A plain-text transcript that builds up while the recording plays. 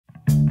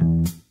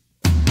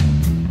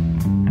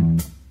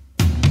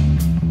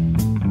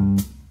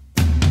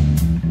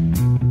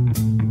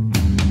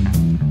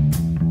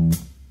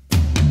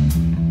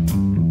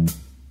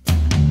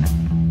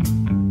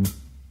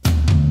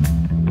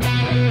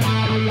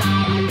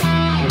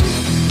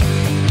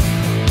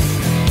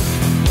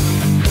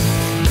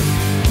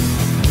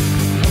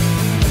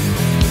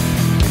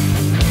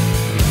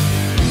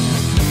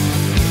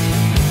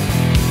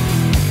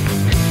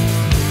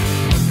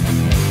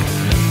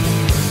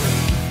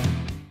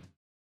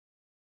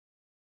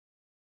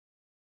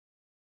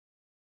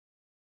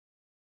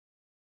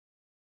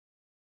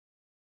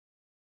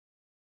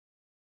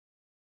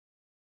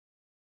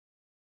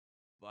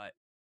but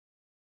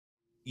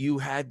you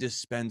had to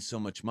spend so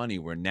much money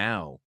where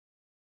now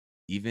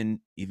even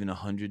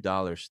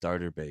 $100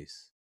 starter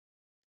bass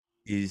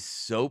is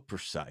so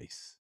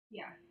precise,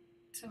 Yeah,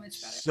 so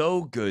much better.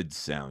 so good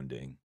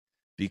sounding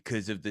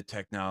because of the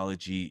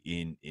technology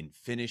in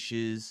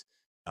finishes,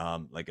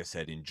 like I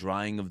said, in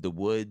drying of the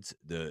woods,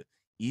 the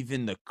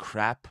even the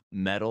crap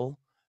metal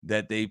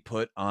that they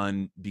put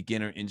on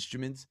beginner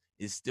instruments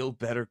is still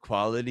better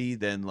quality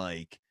than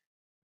like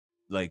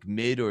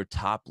mid or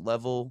top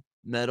level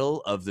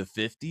metal of the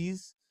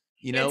 50s.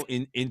 You know,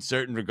 It's in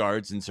certain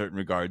regards,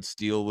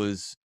 steel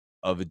was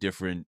of a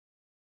different,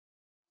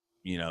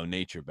 you know,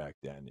 nature back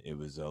then. It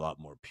was a lot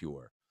more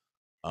pure.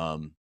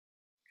 Um,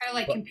 kind of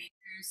like but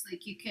computers.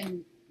 Like you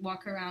can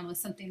walk around with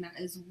something that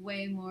is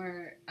way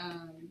more.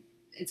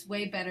 It's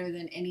way better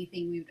than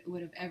anything we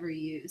would have ever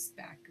used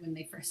back when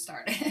they first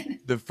started.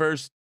 the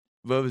first,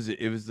 what was it?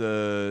 It was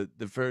the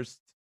first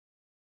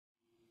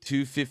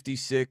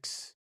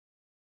 256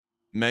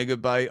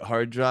 megabyte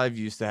hard drive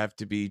used to have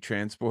to be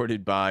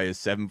transported by a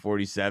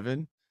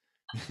 747.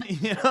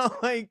 You know,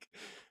 like,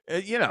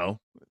 you know,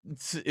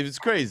 it was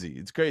crazy.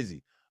 It's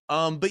crazy.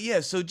 But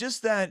yeah, so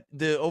just that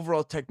the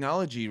overall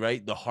technology,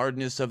 right? The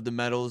hardness of the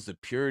metals, the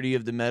purity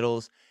of the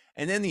metals,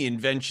 and then the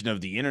invention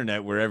of the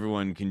internet where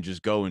everyone can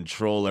just go and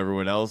troll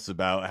everyone else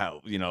about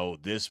how, you know,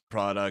 this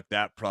product,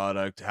 that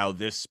product, how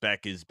this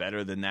spec is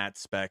better than that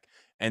spec.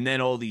 And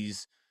then all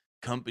these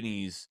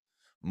companies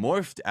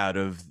morphed out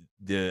of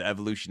the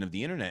evolution of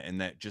the internet and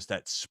that just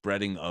that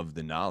spreading of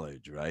the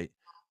knowledge, right?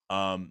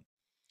 Um,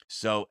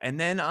 so, and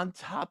then on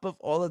top of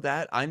all of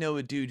that, I know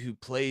a dude who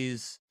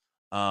plays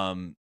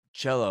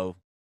cello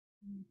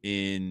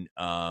in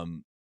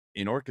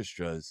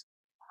orchestras,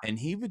 and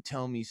he would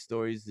tell me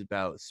stories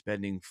about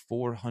spending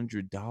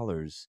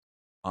 $400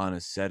 on a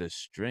set of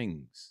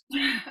strings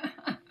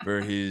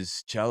for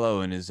his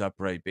cello and his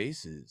upright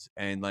basses.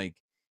 And like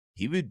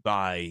he would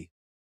buy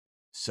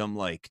some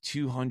like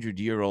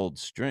 200-year-old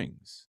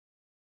strings,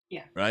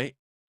 Yeah, right?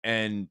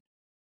 And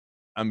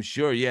I'm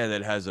sure, yeah,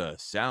 that has a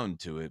sound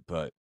to it,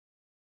 but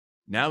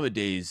yeah,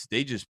 nowadays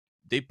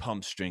they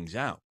pump strings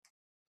out,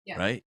 yeah.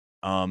 right?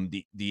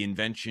 The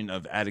invention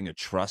of adding a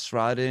truss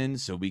rod in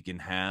so we can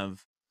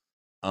have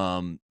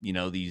you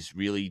know, these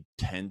really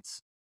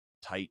tense,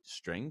 tight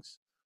strings.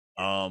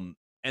 And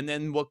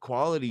then what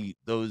quality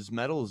those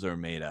metals are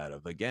made out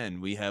of. Again,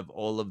 we have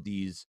all of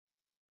these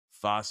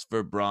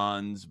phosphor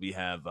bronze, we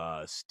have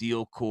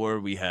steel core,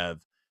 we have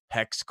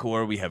hex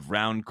core, we have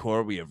round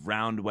core, we have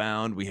round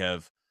wound, we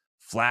have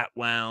flat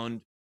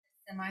wound.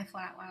 Semi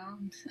flat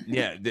wound.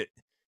 Yeah,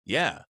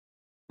 yeah,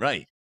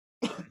 right.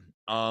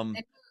 um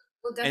And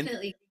we'll and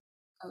definitely.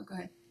 Oh, go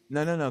ahead.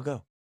 no,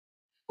 go.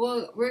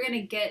 Well, we're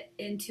gonna get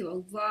into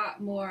a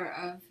lot more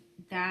of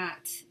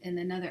that in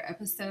another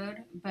episode,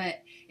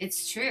 but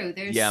it's true.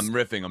 Yeah, There's.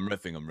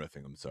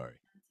 I'm sorry.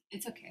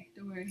 It's okay.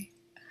 Don't worry.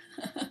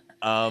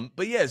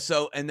 But yeah,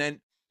 so and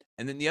then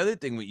the other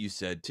thing what you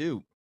said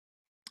too,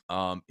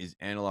 is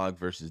analog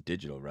versus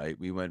digital, right?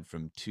 We went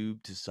from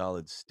tube to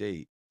solid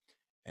state,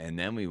 and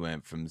then we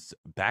went from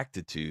back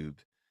to tube,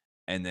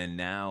 and then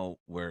now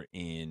we're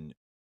in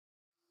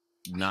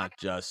not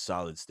just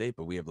solid state,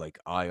 but we have like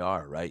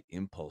IR, right?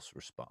 Impulse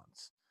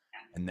response.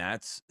 And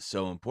that's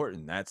so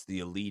important. That's the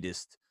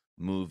elitist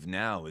move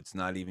now. It's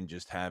not even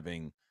just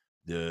having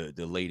the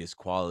latest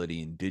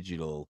quality in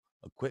digital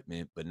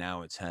equipment, but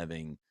now it's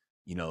having,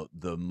 you know,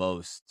 the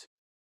most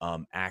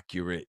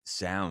accurate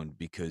sound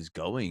because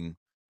going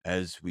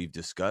as we've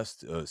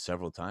discussed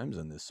several times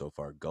on this so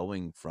far,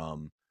 going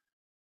from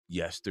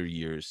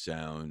yesteryear's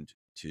sound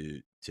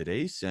to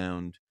today's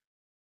sound,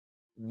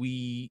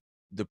 we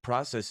the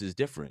process is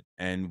different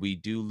and we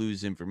do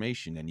lose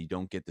information and you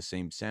don't get the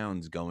same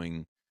sounds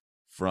going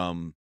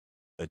from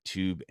a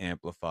tube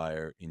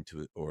amplifier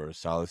into or a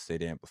solid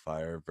state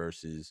amplifier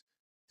versus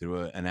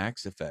through an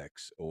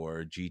Axifex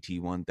or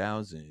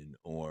GT1000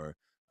 or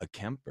a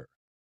Kemper.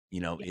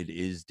 You know, Yeah, it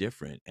is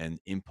different and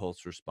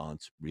impulse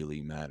response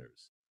really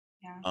matters.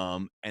 yeah.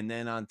 And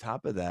then on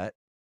top of that,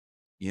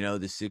 you know,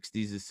 the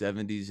 60s, the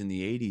 70s, and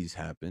the 80s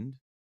happened.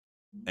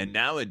 And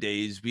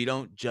nowadays we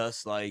don't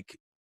just like,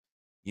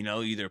 you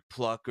know, either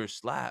pluck or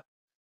slap.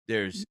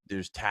 There's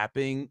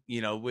tapping,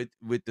 you know, with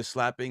the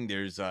slapping.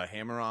 There's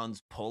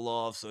hammer-ons,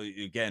 pull-offs. So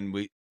again,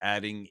 we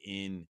adding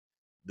in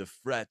the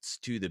frets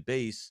to the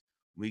bass,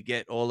 we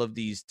get all of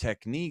these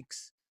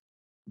techniques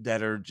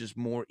that are just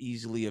more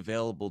easily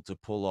available to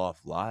pull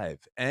off live.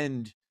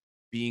 And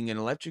being an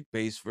electric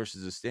bass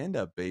versus a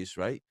stand-up bass,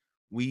 right?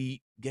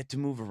 We get to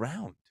move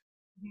around.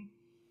 Mhm.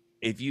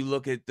 If you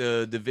look at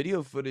the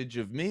video footage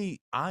of me,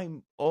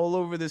 I'm all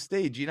over the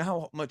stage. You know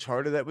how much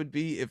harder that would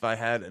be if I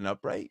had an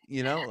upright,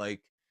 you know?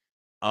 Like,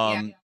 Yeah,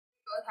 um, we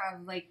both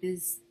have like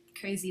this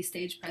crazy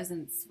stage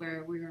presence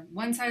where we're on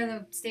one side of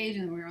the stage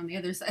and we're on the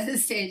other side of the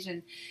stage,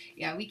 and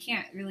yeah, we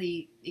can't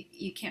really.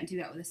 You can't do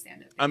that with a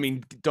stand-up I bass.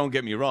 mean, don't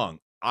get me wrong.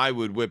 I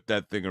would whip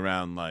that thing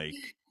around like,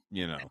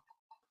 you know, like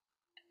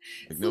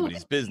So,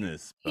 nobody's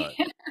business, but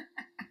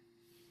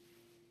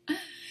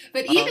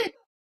but um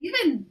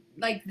even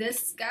like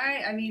this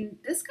guy, I mean,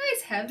 this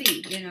guy's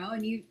heavy, you know,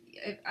 and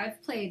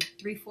I've played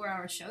 3 4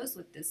 hour shows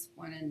with this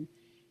one, and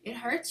it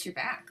hurts your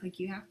back. Like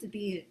you have to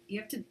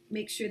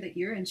make sure that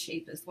you're in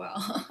shape as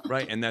well.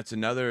 Right, and that's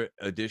another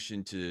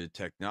addition to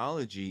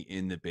technology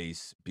in the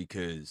bass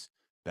because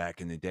back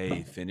in the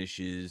day,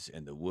 finishes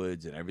and the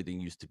woods and everything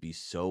used to be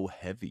so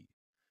heavy,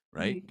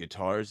 right? Mhm.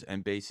 Guitars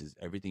and basses,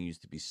 everything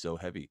used to be so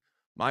heavy.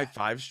 My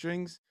five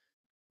strings,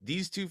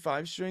 these two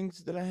five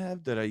strings that I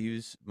have that I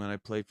use when I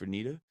play for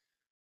Nita,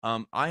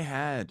 I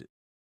had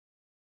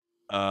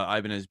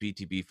Ibanez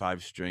BTB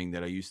five string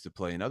that I used to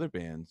play in other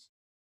bands,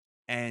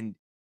 and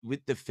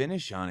with the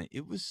finish on it,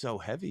 it was so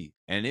heavy,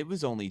 and it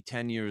was only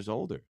 10 years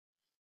older.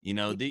 You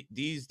know,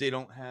 these they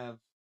don't have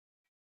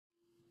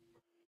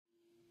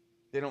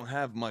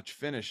much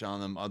finish on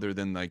them other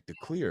than like the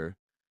clear,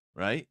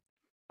 right?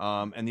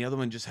 And the other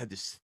one just had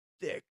this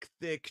thick,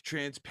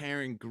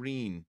 transparent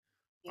green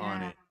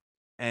on Yeah, it.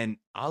 And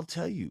I'll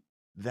tell you,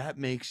 that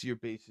makes your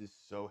bases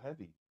so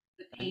heavy.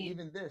 the And paint.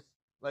 even this,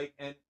 like,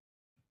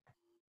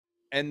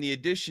 and the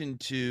addition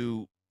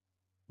to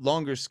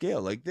longer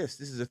scale like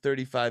this is a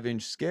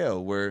 35-inch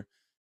scale where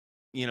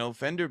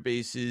Fender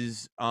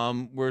basses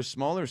were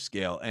smaller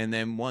scale, and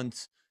then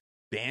once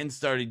bands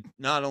started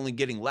not only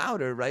getting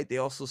louder, right, they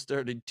also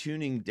started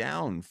tuning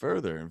down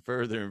further and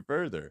further and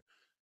further,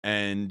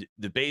 and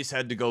the bass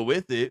had to go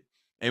with it.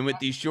 And with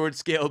these short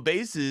scale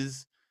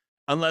basses,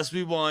 unless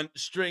we want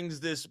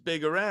strings this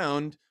big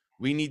around,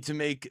 we need to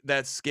make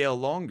that scale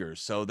longer,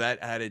 so that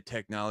added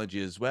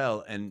technology as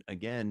well. And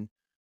again,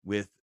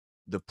 with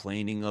the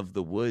planing of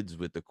the woods,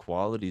 with the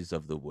qualities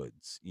of the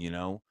woods,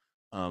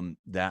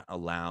 that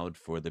allowed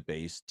for the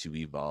bass to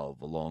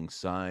evolve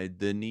alongside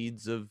the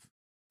needs of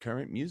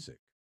current music.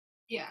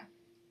 Yeah,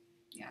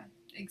 yeah,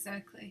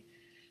 exactly.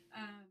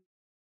 Um,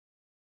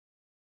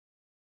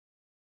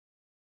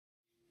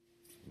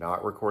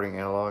 Not recording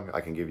analog, I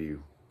can give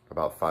you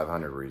about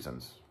 500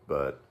 reasons,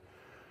 but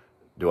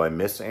do I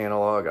miss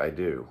analog? I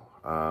do.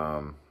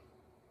 I'll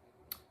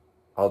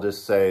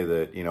just say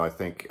that, I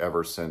think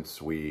ever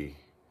since we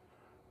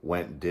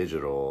went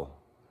digital,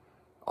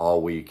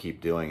 all we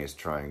keep doing is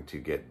trying to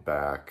get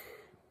back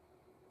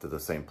to the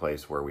same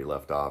place where we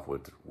left off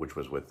with, which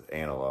was with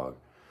analog.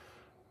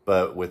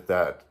 But with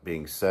that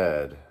being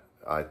said,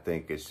 I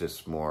think it's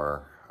just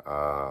more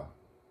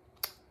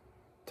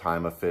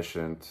time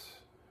efficient,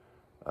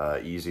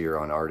 easier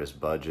on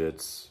artist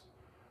budgets.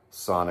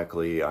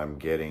 Sonically, I'm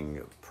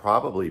getting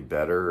probably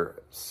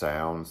better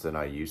sounds than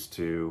I used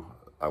to.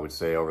 I would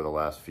say over the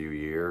last few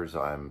years,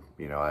 I've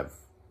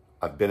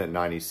been at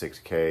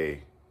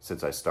 96K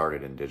since I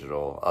started in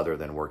digital, other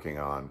than working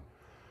on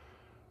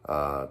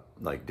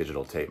like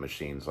digital tape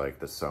machines like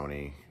the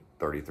Sony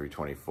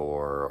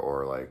 3324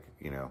 or like,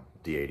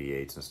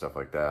 D88s and stuff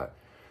like that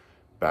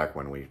back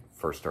when we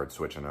first started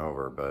switching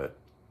over. But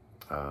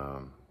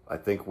I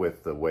think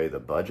with the way the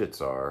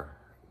budgets are,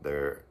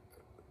 there,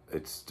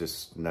 it's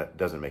just not,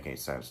 doesn't make any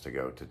sense to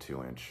go to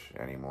 2-inch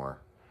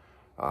anymore.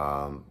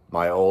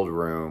 My old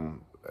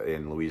room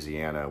in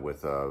Louisiana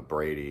with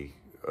Brady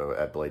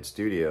at Blade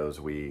Studios,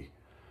 we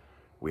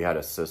had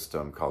a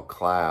system called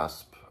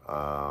Clasp,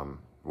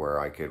 where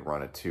I could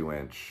run a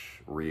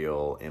 2-inch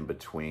reel in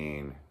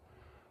between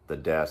the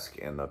desk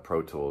and the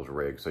Pro Tools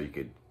rig, so you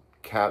could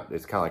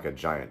it's kind of like a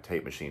giant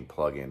tape machine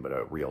plug-in, but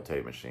a real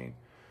tape machine,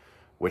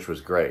 which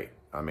was great.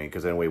 I mean,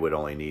 because then we would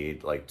only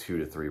need like 2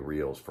 to 3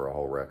 reels for a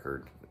whole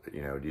record.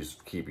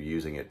 Just keep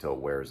using it till it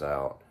wears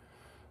out.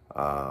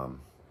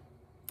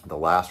 The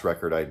last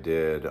record I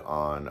did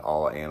on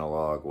all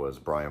analog was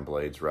Brian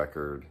Blade's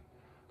record,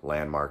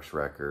 Landmark's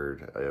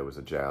record. It was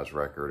a jazz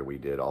record. We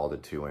did all the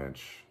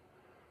 2-inch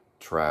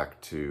track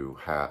to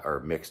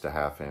or mixed to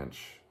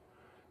half-inch,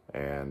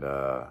 and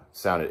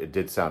it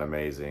did sound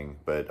amazing.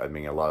 But I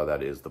mean, a lot of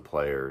that is the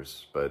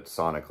players. But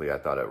sonically, I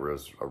thought it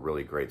was a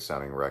really great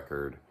sounding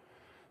record,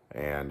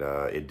 and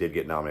it did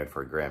get nominated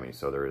for a Grammy.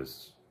 So there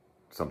is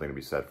something to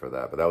be said for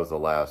that. But that was the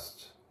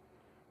last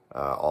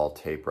all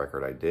tape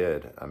record I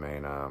did. I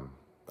mean, I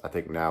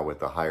think now with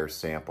the higher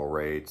sample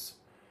rates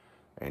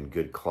and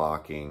good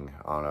clocking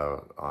on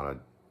a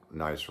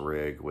nice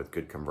rig with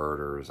good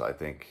converters, I don't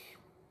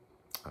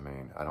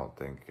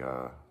think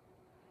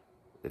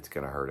it's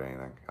gonna hurt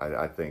anything.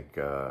 I think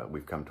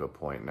we've come to a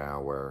point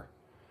now where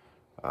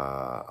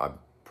I'm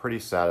pretty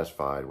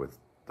satisfied with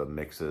the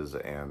mixes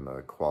and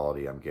the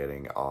quality I'm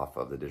getting off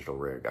of the digital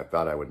rig. I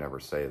thought I would never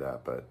say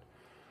that, but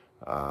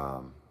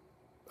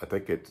I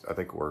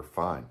think we're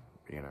fine,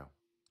 you know.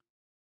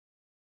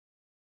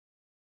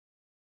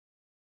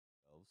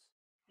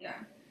 yeah.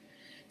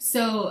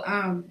 So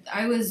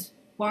I was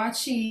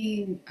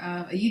watching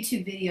a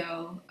YouTube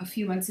video a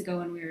few months ago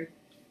when we were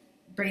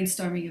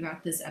brainstorming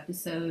about this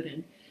episode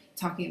and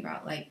talking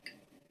about like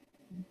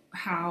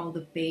how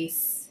the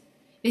bass,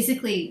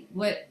 basically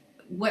what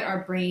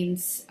our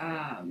brains,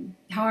 how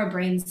our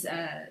brains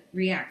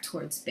react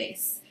towards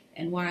bass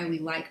and why we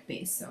like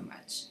bass so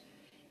much.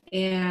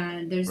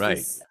 And there's Right.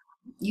 this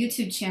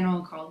YouTube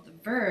channel called The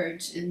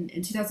Verge. In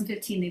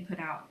 2015, they put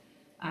out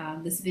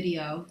this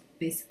video,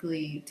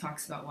 basically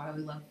talks about why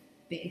we love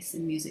bass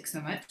in music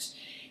so much.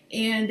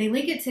 And they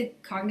link it to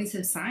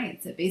cognitive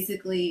science, that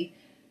basically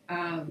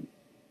um,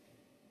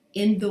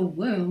 in the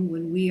womb,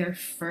 when we are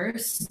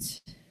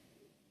first,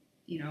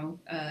 you know,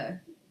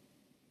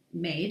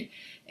 made,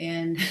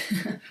 and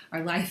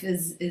our life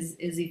is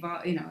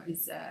evolving,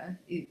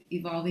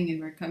 and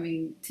we're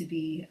coming to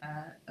be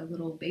a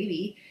little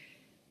baby.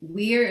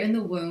 We're in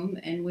the womb,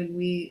 and when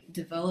we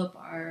develop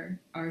our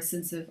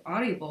sense of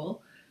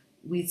audible,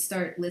 we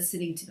start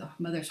listening to the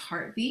mother's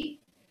heartbeat,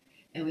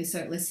 and we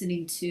start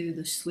listening to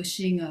the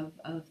swishing of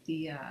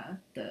the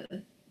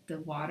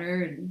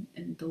water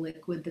and the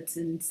liquid that's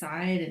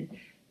inside and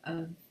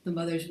of the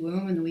mother's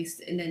womb,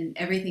 and then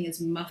everything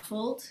is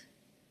muffled.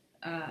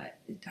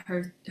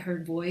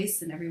 Her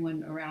voice and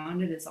everyone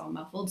around it is all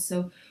muffled.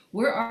 So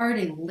we're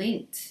already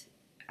linked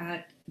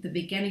at the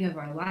beginning of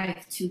our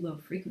life to low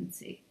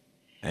frequency.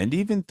 And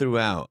even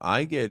throughout,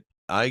 I get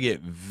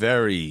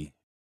very,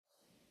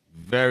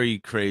 very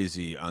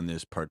crazy on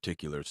this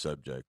particular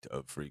subject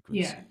of Yeah.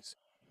 frequencies,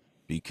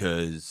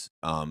 because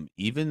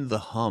even the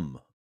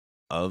hum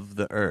of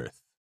the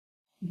earth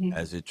Mhm.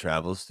 as it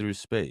travels through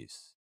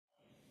space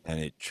and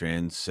it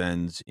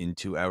transcends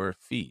into our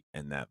feet,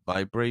 and that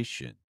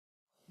vibration,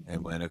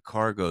 and when a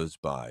car goes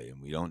by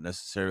and we don't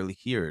necessarily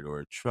hear it, or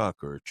a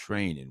truck or a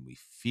train, and we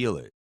feel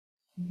it,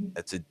 Mhm.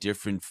 that's a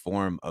different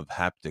form of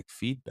haptic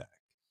feedback,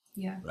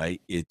 Yeah.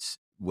 right? It's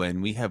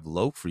when we have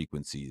low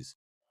frequencies,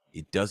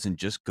 it doesn't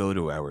just go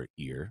to our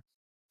ear,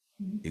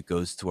 Mhm. it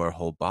goes to our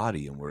whole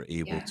body, and we're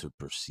able Yeah. to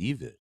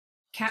perceive it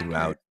Cat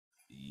throughout, purr.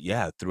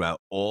 yeah,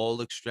 throughout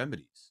all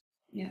extremities.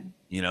 Yeah.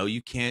 You know,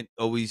 you can't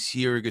always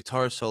hear a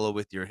guitar solo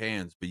with your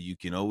hands, but you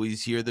can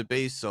always hear the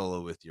bass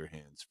solo with your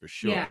hands for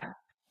sure. Yeah.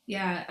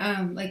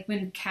 Yeah. Like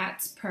when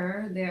cats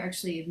purr, they're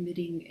actually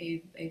emitting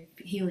a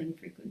healing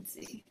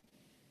frequency.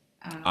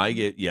 Um, I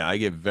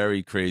get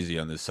very crazy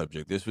on this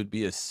subject. This would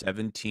be a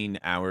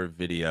 17-hour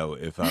video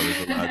if I was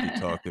allowed to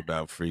talk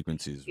about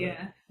frequencies right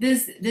yeah.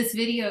 This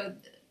video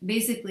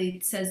basically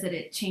says that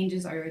it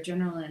changes our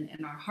adrenaline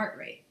and our heart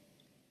rate.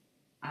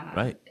 now.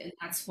 Right. And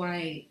that's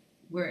why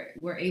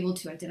we're able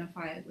to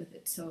identify with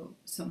it so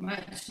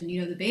much. And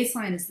the bass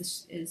line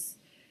is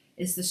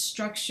the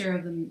structure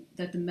of the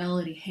that the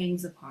melody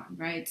hangs upon,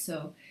 right?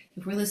 So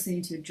if we're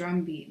listening to a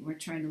drum beat and we're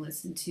trying to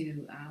listen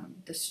to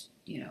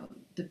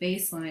the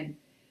bass line,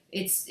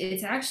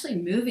 it's actually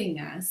moving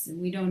us,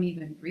 and we don't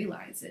even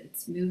realize it.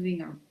 It's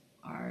moving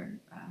our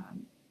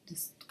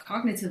just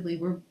cognitively.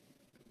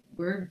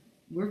 We're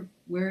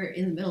we're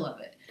in the middle of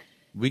it,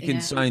 We can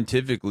and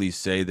scientifically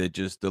say that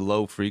just the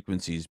low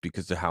frequencies,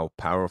 because of how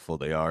powerful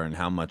they are and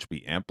how much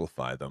we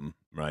amplify them,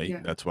 right? yeah,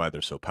 That's why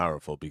they're so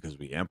powerful, because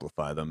we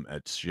amplify them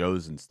at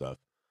shows and stuff.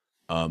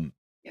 Um,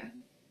 yeah.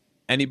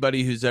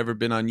 Anybody who's ever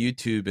been on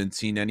YouTube and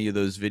seen any of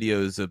those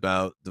videos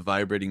about the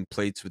vibrating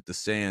plates with the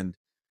sand,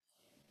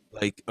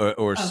 like, or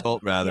Oh,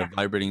 salt rather, yeah,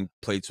 vibrating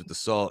plates with the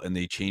salt, and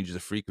they change the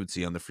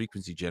frequency on the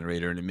frequency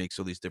generator, and it makes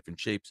all these different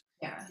shapes.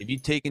 yeah, If you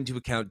take into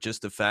account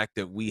just the fact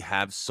that we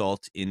have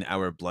salt in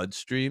our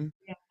bloodstream,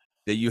 yeah,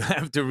 that you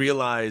have to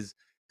realize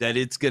that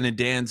it's going to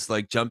dance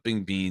like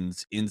jumping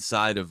beans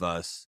inside of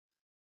us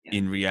yeah.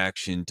 in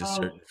reaction to Oh,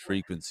 certain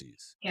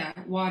frequencies. yeah.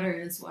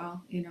 Water as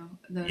well.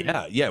 The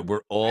Yeah, yeah,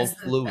 we're all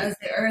fluid. as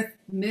the earth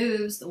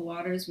moves, the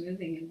water's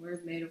moving, and we're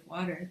made of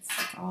water. It's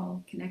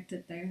all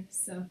connected there.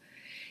 So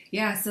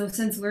yeah. So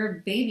since we're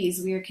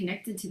babies, we are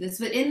connected to this.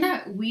 But isn't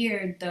that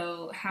weird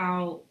though?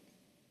 How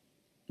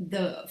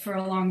the for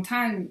a long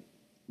time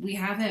we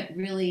haven't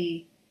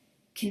really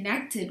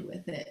connected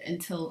with it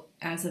until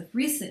as of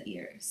recent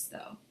years,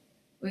 though.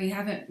 We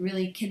haven't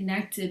really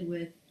connected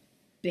with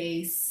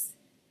bass.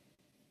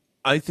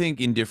 I think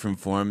in different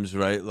forms,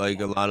 right? Like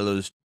a lot of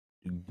those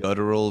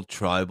guttural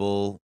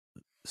tribal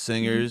Mhm.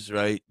 singers,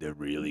 right? They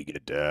really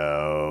get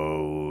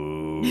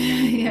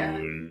Yeah,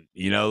 down.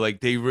 You know, like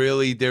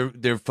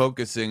they're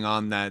focusing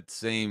on that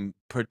same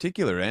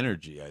particular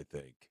energy, I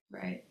think.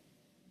 right.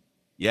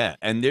 Yeah,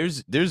 and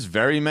there's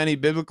very many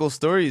biblical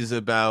stories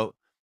about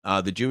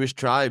the Jewish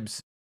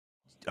tribes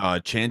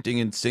chanting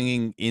and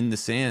singing in the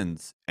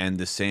sands, and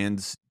the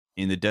sands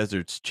in the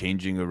deserts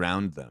changing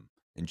around them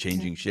and Yeah.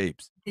 changing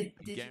shapes. I Did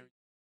you? guarantee.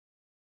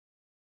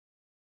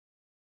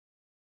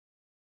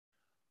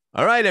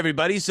 All right,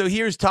 everybody. So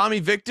here's Tommy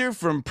Victor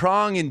from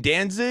Prong and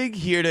Danzig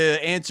here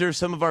to answer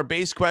some of our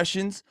bass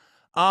questions.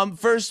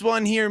 First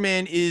one here,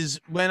 man, is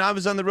when I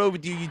was on the road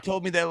with you, you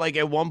told me that like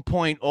at one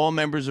point all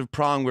members of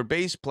Prong were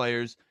bass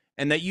players,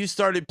 and that you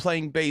started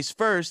playing bass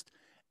first,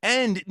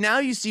 and now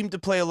you seem to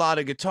play a lot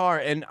of guitar.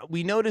 And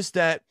we noticed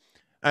that,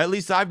 at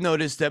least I've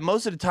noticed that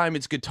most of the time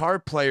it's guitar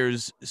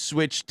players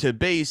switch to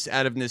bass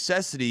out of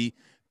necessity,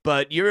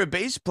 but you're a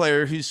bass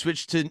player who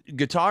switched to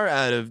guitar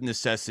out of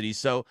necessity.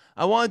 So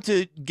I wanted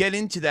to get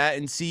into that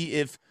and see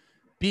if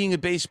being a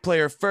bass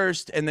player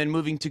first and then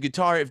moving to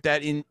guitar, if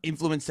that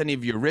influenced any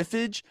of your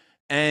riffage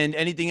and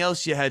anything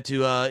else you had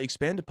to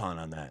expand upon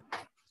on that.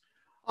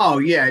 Oh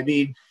yeah, I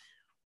mean,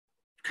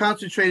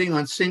 concentrating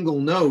on single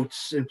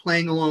notes and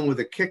playing along with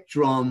a kick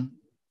drum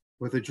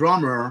with a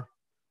drummer,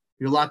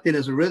 you're locked in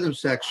as a rhythm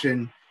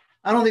section.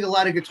 I don't think a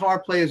lot of guitar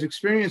players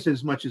experience it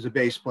as much as a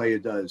bass player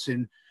does.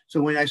 And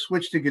so when I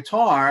switched to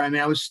guitar, I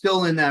mean, I was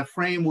still in that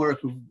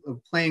framework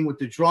of playing with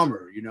the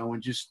drummer, you know,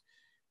 and just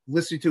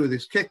listening to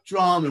his kick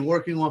drum and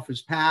working off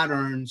his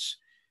patterns,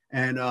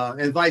 and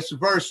vice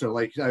versa.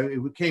 Like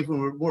it came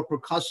from a more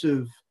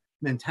percussive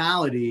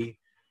mentality,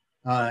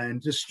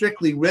 and just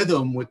strictly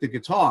rhythm with the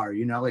guitar,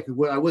 you know, like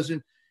I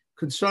wasn't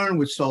concerned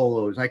with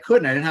solos. I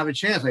didn't have a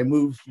chance. I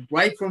moved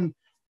right from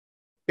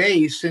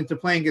bass into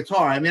playing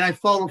guitar. I mean, I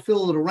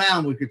fiddled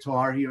around with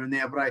guitar here and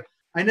there, but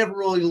I never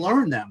really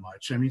learned that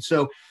much. I mean,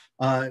 so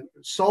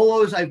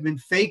solos, I've been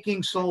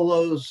faking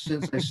solos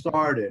since I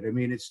started. I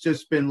mean, it's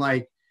just been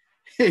like,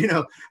 you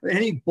know,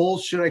 any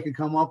bullshit I could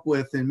come up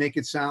with and make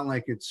it sound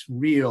like it's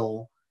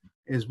real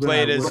is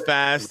play it as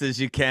fast as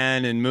you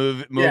can and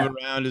move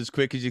around as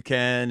quick as you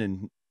can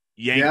and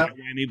yank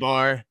the whammy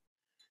bar.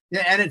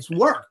 Yeah, and it's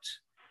worked,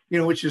 you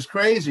know, which is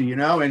crazy, you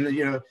know, and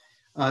you know,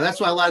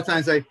 that's why a lot of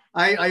times I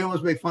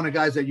almost make fun of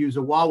guys that use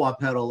a wah-wah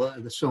pedal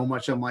so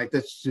much. I'm like,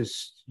 that's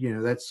just, you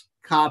know, that's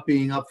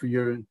copying up for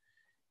your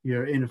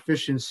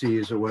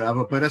inefficiencies or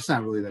whatever, but that's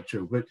not really that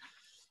true. But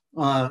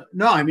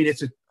no, I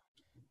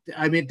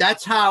mean,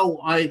 that's how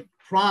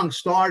Prong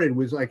started,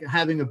 was like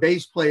having a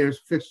bass player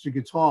fix the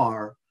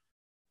guitar,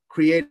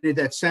 created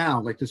that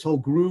sound. Like this whole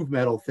groove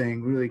metal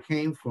thing really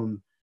came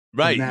from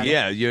that.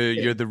 Yeah,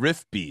 you're the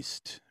riff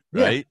beast,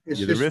 right? Yeah, it's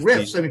you're just the riff riffs.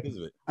 beast. I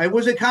mean, I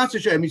wasn't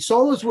concentrating. I mean,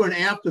 solos were an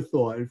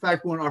afterthought. In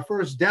fact, when our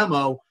first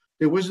demo,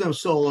 there was no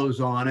solos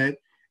on it.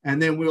 And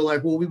then we were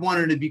like, well, we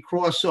wanted to be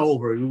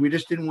crossover. We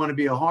just didn't want to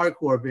be a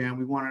hardcore band.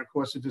 We wanted to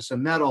cross into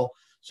some metal.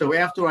 So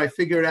after I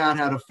figured out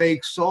how to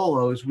fake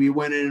solos, we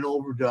went in and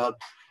overdubbed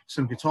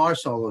some guitar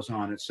solos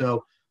on it.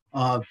 So,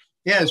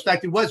 in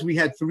fact, we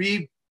had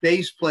 3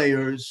 bass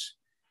players,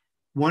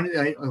 wanting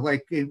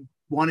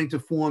to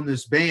form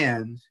this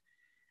band.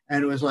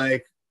 And it was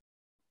like,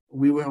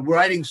 we were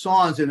writing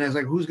songs, and I was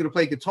like, who's going to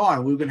play guitar?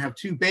 And we were going to have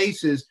 2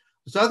 basses.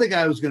 This other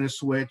guy was going to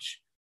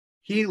switch.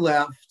 He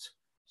left.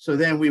 So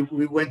then we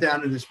went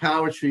down to this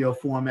power trio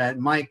format.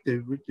 Mike,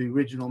 the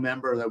original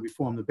member that we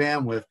formed the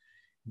band with,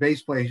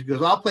 bass player, he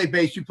goes, I'll play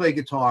bass, you play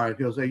guitar. He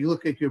goes, you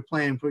look like you're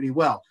playing pretty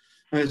well.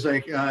 And I was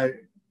like,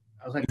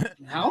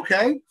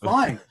 okay,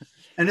 fine.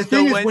 And the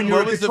thing is,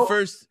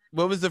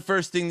 what was the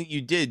first thing that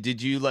you did?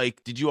 Did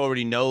you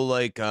already know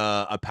like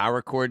a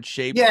power chord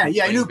shape? Yeah,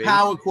 I knew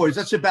power chords.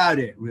 That's about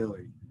it,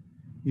 really.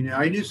 You know,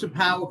 I knew some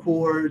power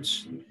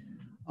chords.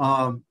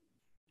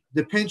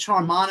 The pinch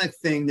harmonic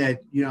thing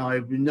that, you know,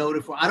 I've been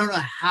noted for, I don't know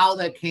how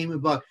that came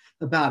about.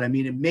 I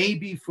mean, it may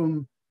be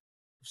from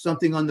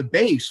something on the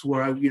bass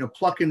where I, you know,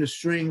 plucking the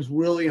strings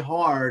really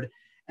hard.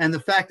 And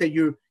the fact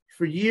that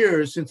for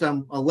years, since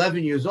I'm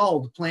 11 years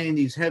old, playing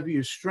these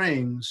heavier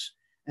strings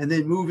and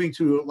then moving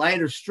to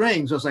lighter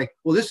strings, I was like,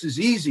 well, this is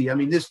easy. I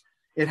mean,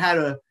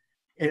 I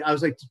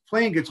was like,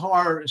 playing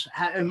guitar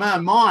in my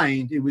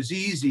mind, it was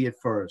easy at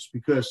first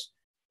because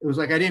it was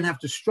like I didn't have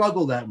to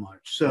struggle that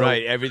much. So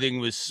right,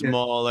 everything was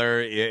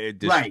smaller.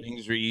 The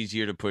strings were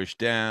easier to push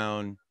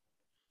down.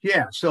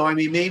 Yeah, so I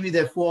mean, maybe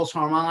they're false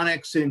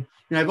harmonics, and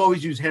you know, I've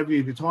always used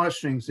heavier guitar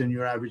strings than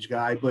your average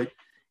guy, but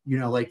you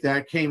know, like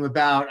that came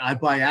about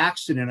by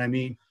accident. I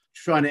mean,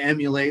 trying to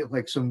emulate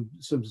like some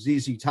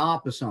ZZ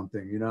Top or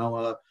something, you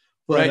know.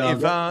 But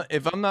right,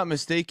 if I'm not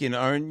mistaken,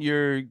 aren't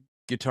your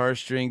guitar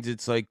strings?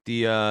 It's like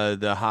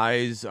the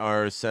highs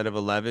are a set of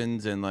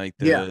 11s, and like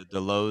the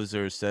lows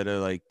are a set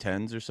of like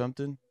 10s or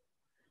something.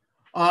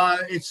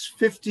 It's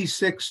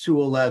 56 to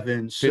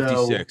 11.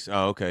 56.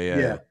 Oh, okay,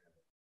 yeah.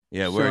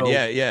 Yeah, so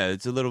yeah.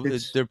 It's a little.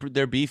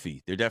 They're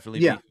beefy. They're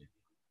definitely beefy.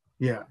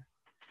 Yeah.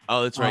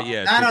 Oh, that's right.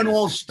 Yeah. Not on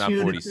all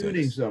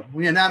tunings though.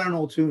 Yeah, not on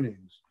all tunings.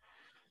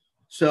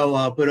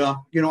 So, but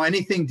you know,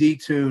 anything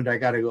detuned, I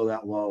got to go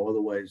that low.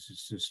 Otherwise,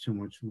 it's just too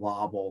much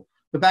wobble.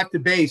 But back to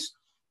bass.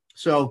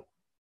 So,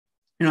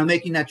 you know,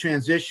 making that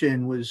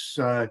transition was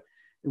it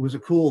was a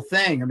cool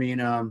thing. I mean,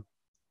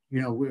 you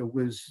know, it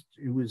was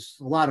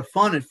a lot of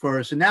fun at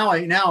first, and now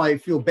I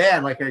feel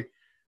bad. Like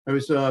I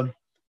was.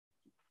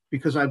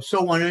 Because I'm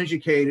so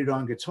uneducated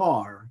on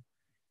guitar,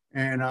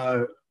 and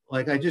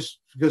like because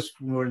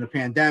we were in the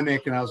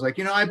pandemic, and I was like,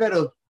 you know, I've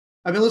been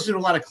listening to a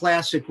lot of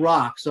classic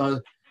rock,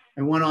 so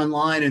I went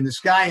online, and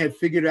this guy had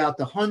figured out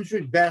the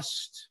 100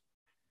 best,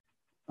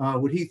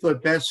 what he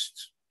thought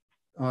best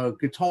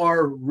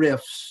guitar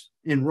riffs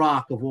in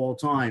rock of all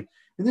time,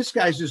 and this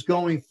guy's just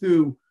going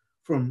through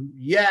from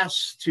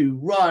Yes to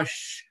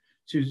Rush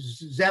to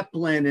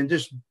Zeppelin, and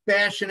just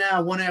bashing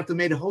out one after,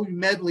 made a whole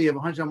medley of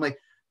 100. I'm like,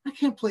 I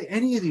can't play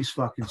any of these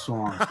fucking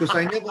songs because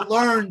I never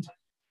learned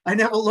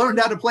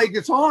how to play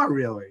guitar,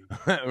 really.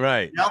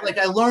 Right. You know, like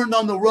I learned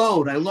on the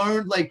road. I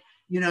learned like,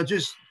 you know,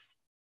 just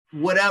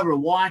whatever,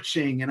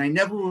 watching, and I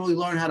never really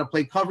learned how to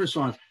play cover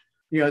songs.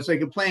 You know, it's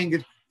like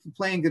playing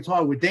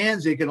guitar with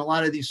Danzig, and a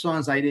lot of these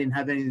songs I didn't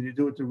have anything to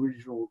do with the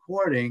original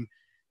recording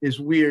is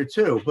weird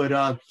too. But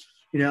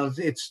you know,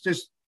 it's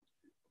just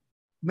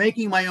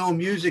making my own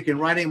music and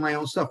writing my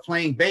own stuff.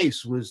 Playing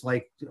bass was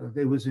like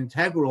it was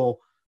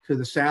integral to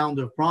the sound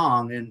of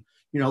Prong, and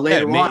you know,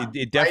 later on,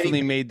 it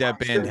definitely made that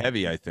band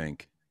heavy, I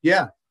think.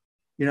 Yeah.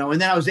 You know,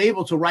 and then I was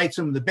able to write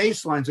some of the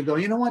bass lines and go,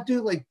 you know what,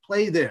 dude, like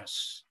play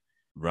this.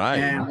 Right.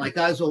 And like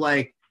guys are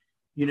like,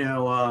 you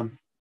know,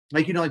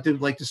 like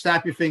to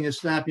snap your fingers,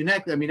 snap your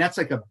neck. I mean, that's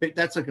like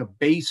a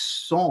bass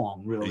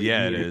song, really.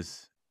 Yeah, I mean, it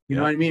is. You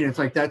know what I mean? It's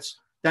like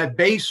that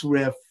bass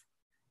riff,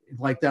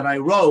 like that I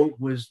wrote,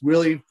 was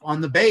really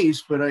on the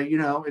bass, but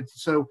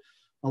it's so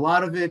a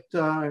lot of it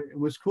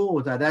was cool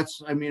with that.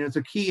 It's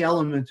a key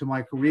element to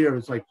my career.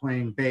 It's like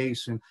playing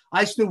bass, and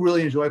I still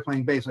really enjoy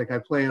playing bass. Like I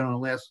played on the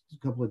last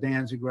couple of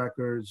Danzig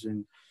records,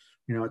 and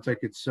it's like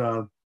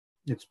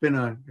it's been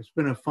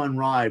a fun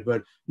ride.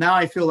 But now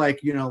I feel like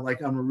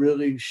like I'm a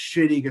really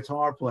shitty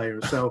guitar player.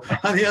 So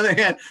on the other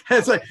hand,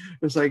 it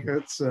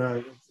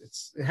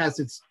has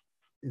its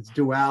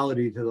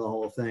duality to the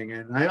whole thing,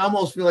 and I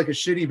almost feel like a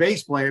shitty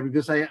bass player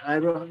because I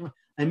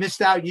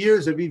missed out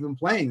years of even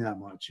playing that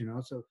much.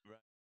 So.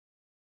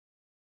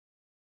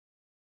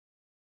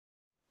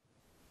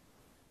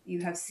 You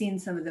have seen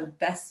some of the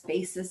best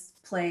bassists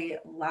play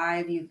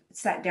live. You've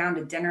sat down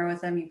to dinner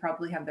with them. You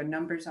probably have their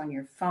numbers on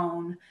your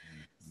phone.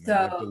 So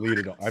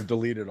I've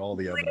deleted all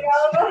the evidence.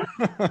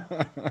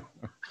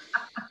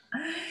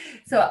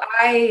 So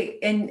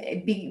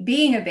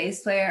being a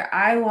bass player,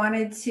 I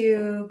wanted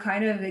to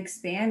kind of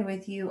expand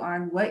with you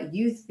on what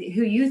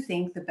who you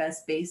think the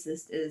best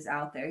bassist is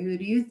out there. Who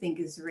do you think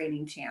is the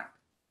reigning champ?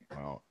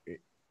 Wow,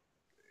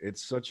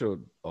 it's such a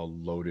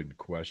loaded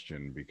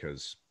question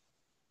because,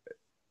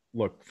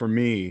 look, for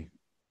me,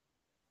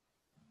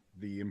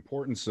 the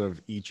importance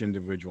of each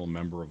individual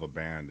member of a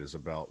band is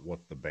about what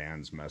the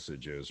band's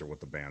message is or what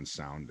the band's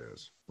sound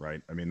is,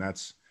 right? I mean,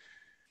 that's,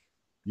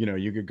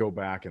 you could go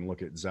back and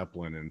look at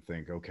Zeppelin and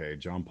think, okay,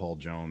 John Paul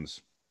Jones,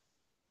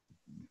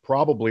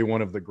 probably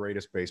one of the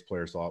greatest bass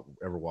players to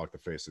ever walk the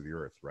face of the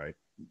earth, right?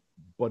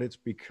 But it's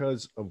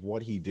because of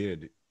what he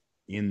did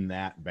in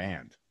that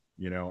band,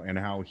 and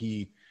how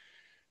he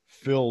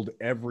filled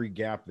every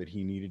gap that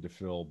he needed to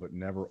fill, but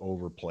never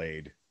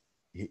overplayed.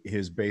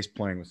 His bass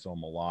playing was so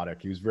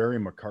melodic. He was very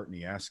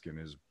McCartney-esque in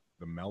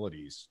the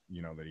melodies,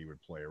 that he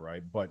would play,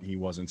 right? But he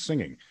wasn't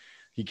singing.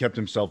 He kept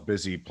himself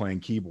busy playing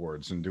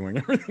keyboards and doing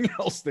everything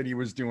else that he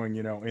was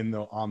doing,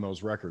 on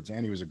those records.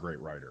 And he was a great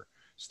writer,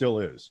 still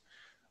is.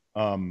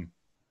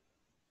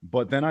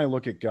 But then I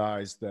look at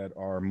guys that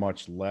are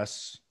much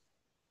less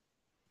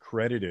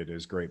credited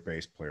as great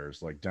bass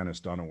players, like Dennis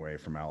Dunaway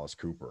from Alice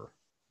Cooper.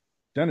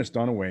 Dennis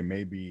Dunaway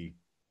may be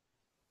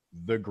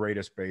the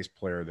greatest bass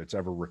player that's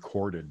ever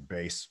recorded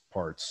bass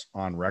parts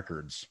on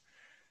records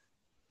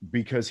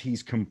because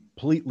he's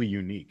completely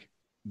unique.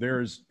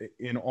 There's,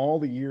 in all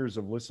the years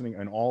of listening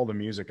and all the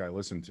music I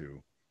listen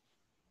to,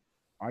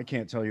 I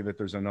can't tell you that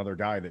there's another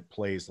guy that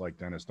plays like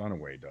Dennis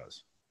Dunaway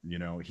does.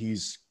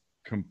 He's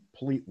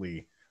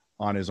completely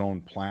on his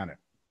own planet.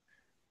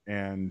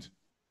 And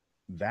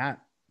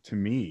that, to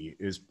me,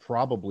 is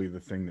probably the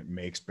thing that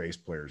makes bass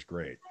players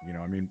great.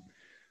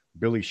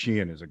 Billy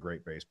Sheehan is a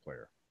great bass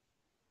player,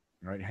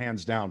 right?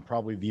 Hands down,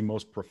 probably the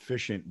most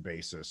proficient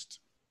bassist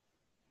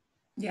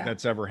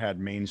that's ever had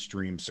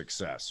mainstream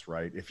success,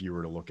 right? If you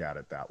were to look at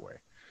it that way.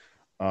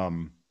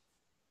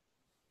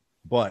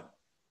 But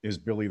is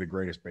Billy the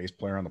greatest bass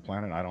player on the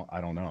planet?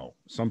 I don't know.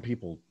 Some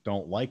people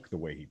don't like the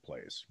way he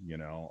plays,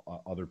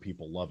 other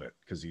people love it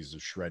because he's a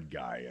shred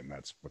guy and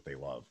that's what they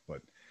love.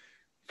 But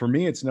for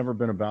me, it's never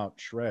been about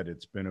shred.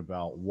 It's been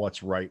about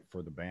what's right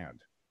for the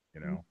band.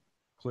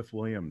 Cliff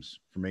Williams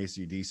from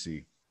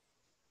AC/DC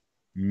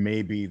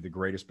may be the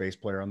greatest bass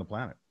player on the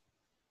planet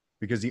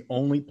because he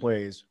only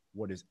plays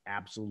what is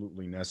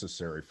absolutely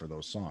necessary for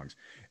those songs.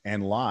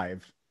 And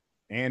live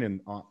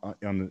and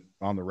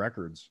on the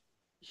records,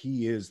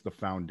 he is the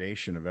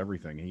foundation of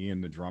everything. He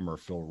and the drummer,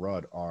 Phil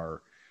Rudd,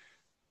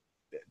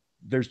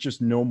 there's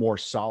just no more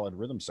solid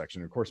rhythm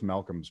section. Of course,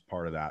 Malcolm's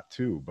part of that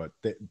too, but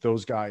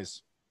those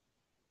guys,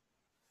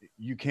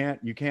 you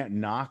can't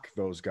knock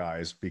those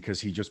guys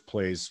because he just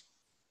plays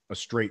a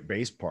straight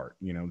bass part.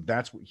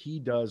 That's what he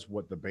does,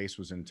 what the bass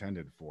was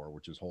intended for,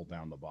 which is hold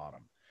down the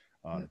bottom.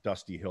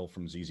 Dusty Hill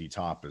from ZZ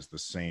Top is the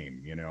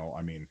same.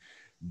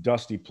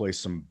 Dusty plays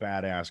some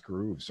badass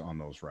grooves on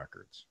those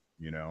records,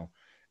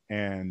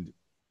 and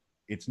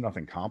it's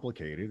nothing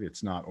complicated.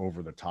 It's not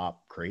over the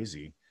top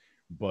crazy,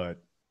 but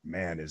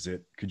man,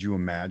 could you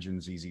imagine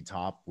ZZ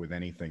Top with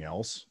anything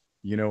else?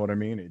 You know what I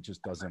mean? It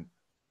just doesn't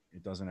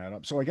add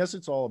up. So I guess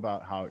it's all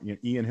about how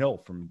Ian Hill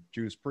from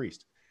Judas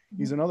Priest,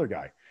 he's another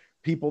guy.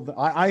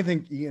 I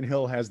think Ian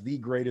Hill has the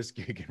greatest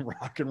gig in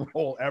rock and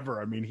roll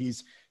ever. I mean, he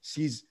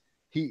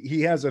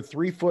has a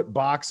 3-foot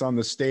box on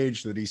the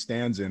stage that he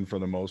stands in for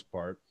the most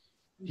part.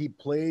 He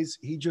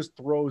just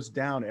throws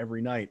down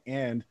every night.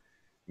 And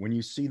when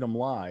you see them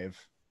live,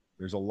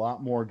 there's a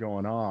lot more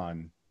going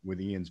on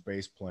with Ian's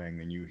bass playing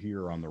than you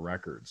hear on the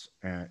records,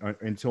 and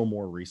until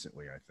more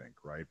recently, I think,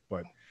 right?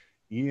 But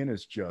Ian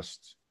is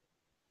just,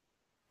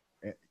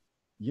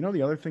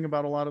 the other thing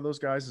about a lot of those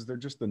guys is they're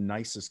just the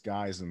nicest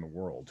guys in the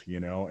world,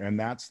 and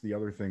that's the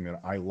other thing that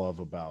I love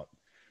about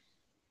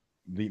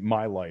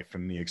my life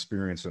and the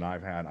experience that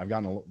I've had. I've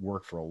gotten to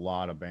work for a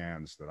lot of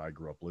bands that I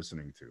grew up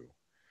listening to,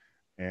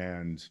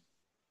 and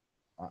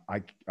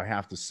I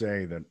have to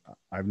say that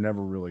I've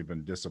never really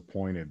been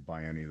disappointed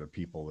by any of the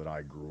people that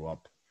I grew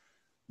up,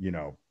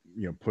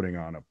 putting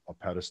on a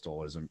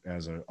pedestal as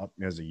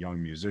a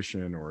young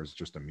musician or as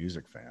just a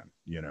music fan,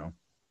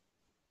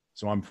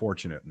 So I'm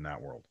fortunate in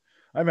that world.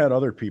 I've had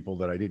other people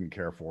that I didn't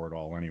care for at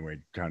all anyway,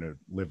 kind of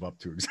live up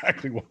to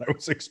exactly what I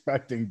was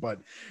expecting. But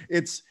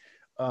it's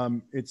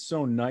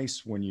so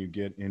nice when you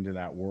get into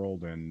that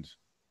world and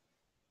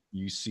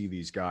you see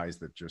these guys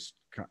that just,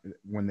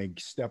 when they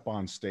step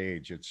on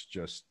stage, it's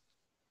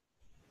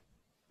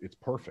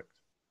perfect.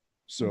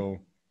 So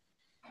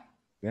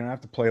they don't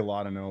have to play a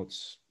lot of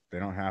notes. They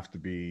don't have to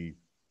be,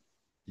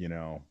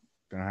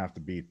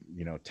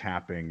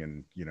 tapping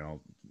and,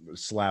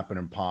 slapping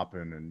and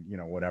popping and,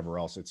 whatever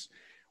else. It's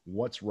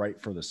what's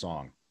right for the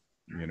song,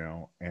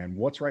 and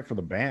what's right for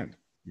the band.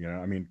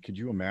 I mean, could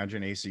you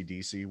imagine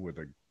AC/DC with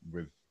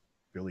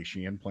Billy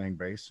Sheehan playing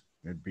bass?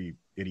 It'd be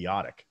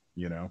idiotic,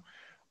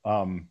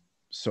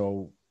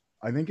 So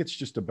I think it's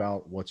just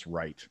about what's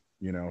right,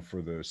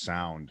 for the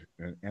sound.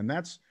 And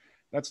that's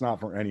not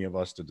for any of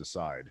us to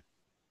decide,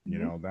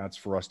 that's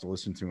for us to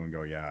listen to and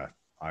go, yeah,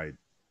 I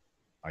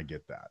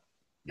get that.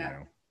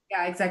 Yeah,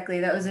 exactly.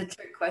 That was a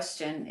trick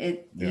question.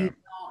 You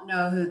don't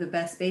know who the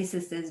best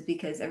bassist is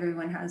because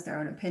everyone has their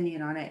own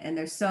opinion on it. And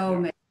there's so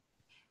many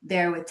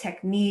there with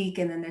technique.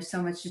 And then there's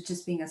so much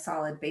just being a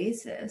solid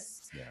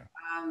bassist. Yeah.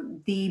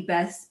 The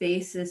best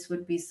bassist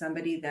would be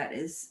somebody that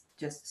is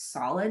just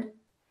solid,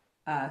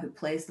 who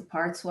plays the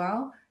parts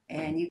well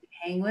and you can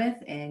hang with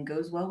and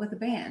goes well with the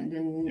band.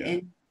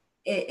 And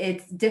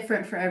it's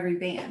different for every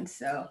band.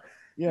 So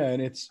yeah,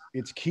 and it's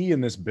key in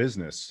this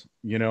business.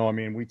 I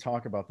mean, we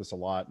talk about this a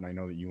lot, and I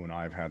know that you and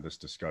I have had this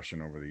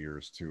discussion over the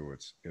years too.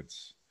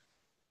 It's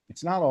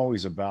not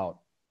always about,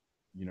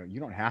 you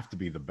don't have to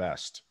be the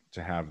best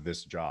to have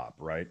this job,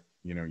 right?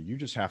 You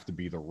just have to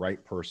be the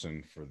right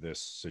person for this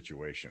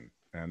situation.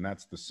 And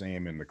that's the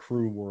same in the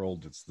crew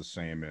world. It's the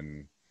same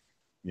in,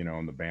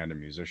 in the band and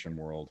musician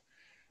world.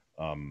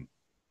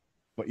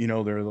 But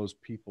there are those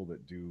people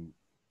that do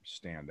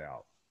stand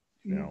out.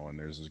 And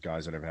there's those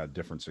guys that have had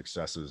different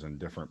successes in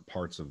different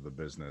parts of the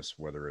business,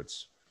 whether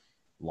it's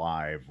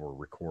live or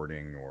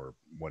recording or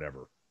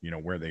whatever,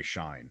 where they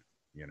shine,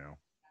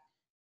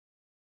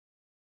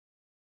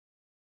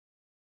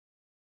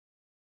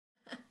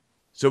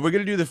 So we're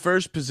going to do the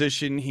first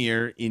position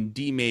here in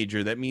D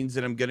major. That means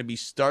that I'm going to be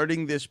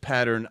starting this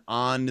pattern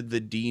on the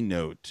D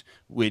note,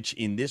 which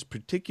in this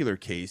particular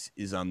case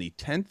is on the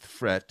 10th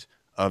fret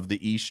of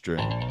the E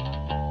string.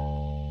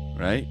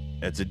 Right?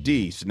 That's a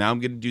D. So now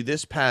I'm going to do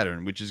this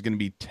pattern, which is going to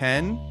be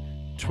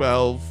 10,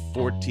 12,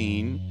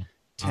 14,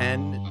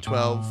 10,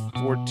 12,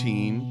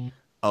 14,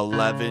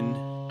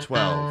 11,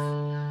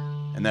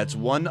 12. And that's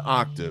one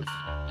octave.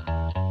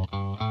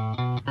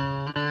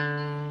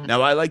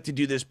 Now, I like to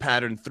do this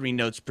pattern 3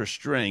 notes per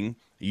string.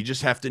 You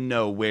just have to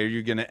know where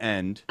you're going to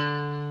end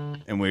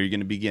and where you're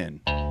going to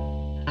begin.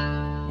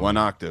 1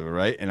 octave,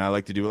 right? And I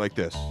like to do it like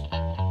this.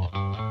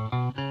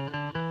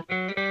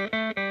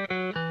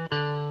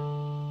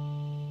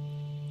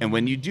 And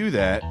when you do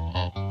that,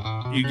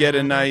 you get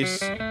a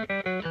nice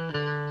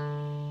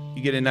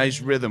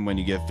rhythm when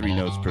you get 3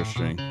 notes per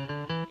string.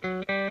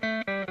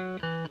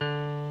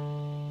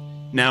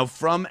 Now,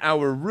 from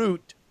our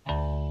root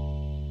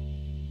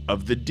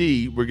of the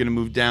D, we're going to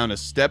move down a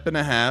step and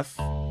a half,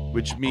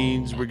 which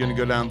means we're going to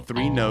go down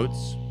 3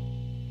 notes.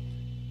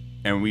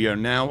 And we are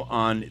now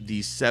on the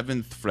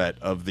 7th fret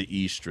of the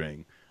E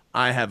string.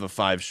 I have a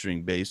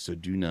 5-string bass, so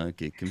do not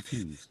get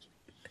confused.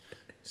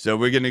 So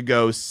we're going to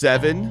go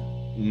 7,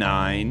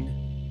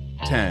 9,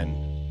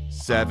 10,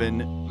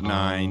 7,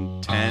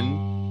 9,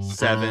 10,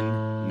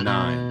 7,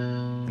 9.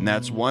 And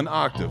that's 1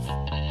 octave.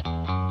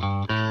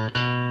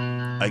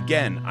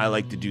 Again, I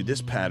like to do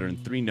this pattern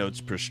 3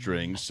 notes per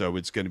string. So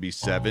it's going to be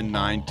 7,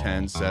 9,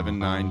 10, 7,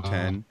 9,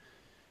 10,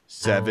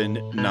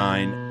 7,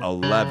 9,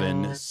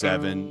 11,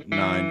 7,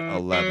 9,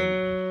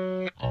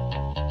 11.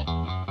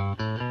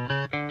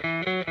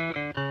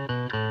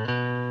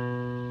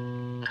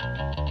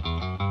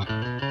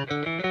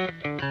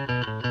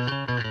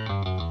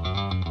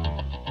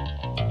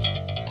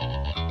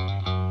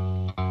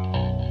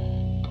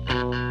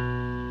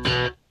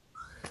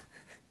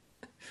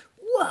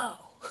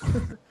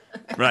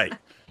 Right.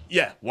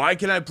 Yeah. Why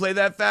can I play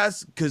that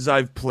fast? Because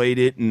I've played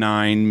it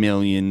 9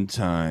 million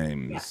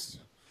times. Yeah.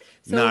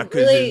 So not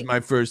because it's my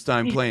first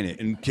time playing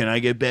it. And can I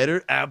get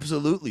better?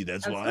 Absolutely.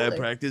 That's why I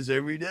practice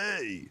every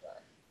day.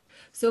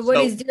 So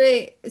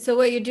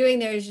what you're doing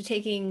there is you're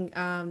taking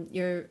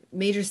your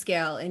major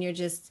scale and you're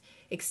just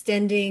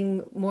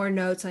extending more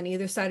notes on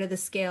either side of the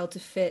scale to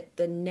fit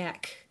the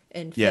neck.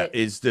 And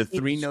it's the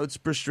 3 notes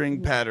per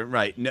string pattern.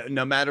 Right.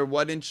 No matter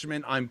what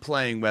instrument I'm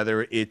playing,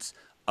 whether it's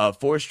a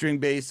 4-string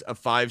bass, a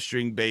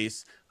 5-string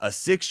bass, a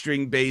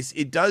 6-string bass,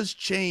 it does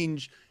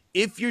change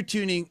if you're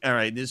tuning. All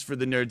right, this is for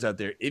the nerds out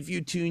there. If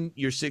you tune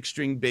your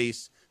 6-string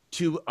bass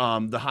to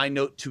the high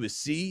note to a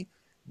C,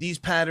 these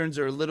patterns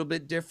are a little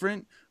bit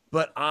different,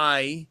 but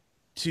I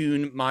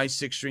tune my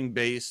 6-string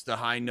bass, the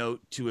high note,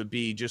 to a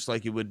B, just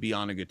like it would be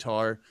on a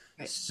guitar.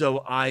 Right.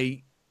 So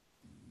I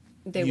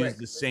They use work.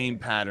 the same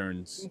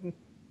patterns Mhm.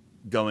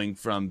 going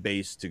from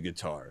bass to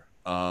guitar.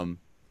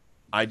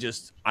 I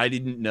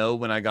didn't know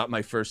when I got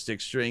my first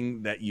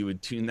 6-string that you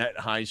would tune that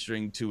high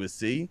string to a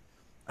C.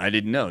 I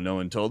didn't know. No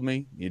one told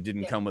me. It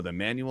didn't Yeah. come with a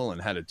manual on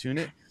how to tune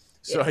it.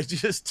 So Yeah. I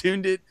just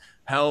tuned it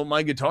how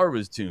my guitar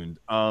was tuned.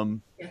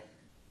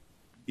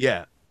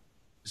 Yeah.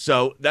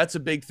 So that's a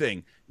big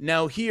thing.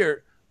 Now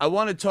here, I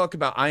want to talk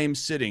about, I am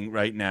sitting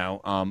right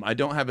now. I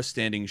don't have a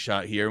standing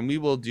shot here, and we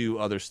will do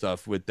other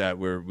stuff with that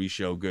where we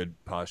show good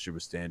posture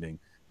with standing.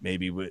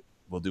 Maybe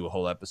we'll do a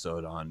whole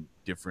episode on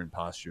different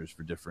postures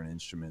for different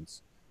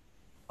instruments.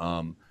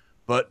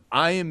 But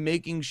I am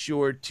making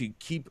sure to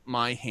keep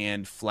my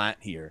hand flat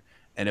here.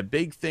 And a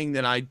big thing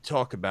that I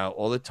talk about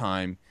all the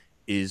time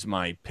is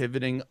my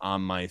pivoting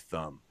on my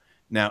thumb.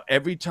 Now,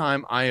 every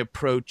time I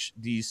approach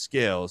these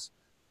scales,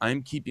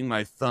 I'm keeping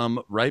my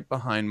thumb right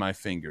behind my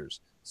fingers.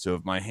 So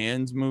if my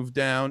hands move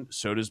down,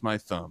 so does my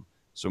thumb.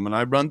 So when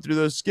I run through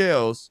those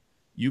scales,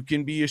 you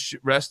can be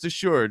rest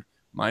assured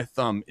my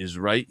thumb is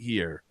right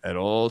here at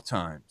all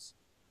times.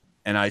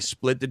 And I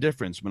split the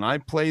difference. When I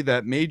play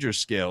that major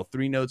scale,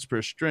 3 notes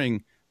per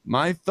string,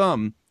 my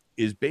thumb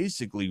is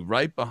basically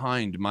right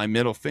behind my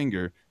middle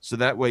finger. So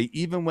that way,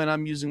 even when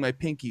I'm using my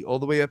pinky all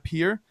the way up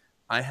here,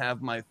 I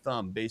have my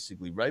thumb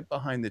basically right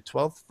behind the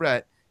 12th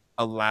fret,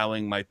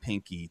 allowing my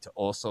pinky to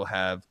also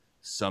have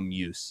some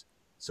use.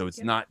 So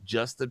it's not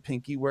just the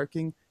pinky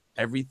working.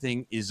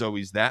 Everything is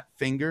always that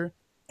finger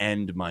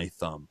and my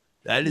thumb.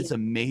 That is a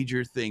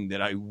major thing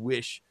that I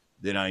wish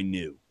that I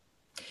knew.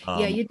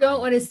 Yeah, you don't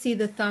want to see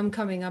the thumb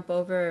coming up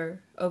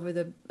over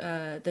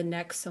the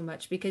neck so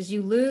much, because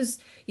you lose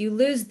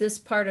this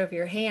part of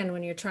your hand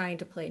when you're trying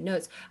to play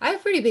notes. I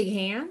have pretty big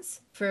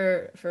hands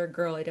for a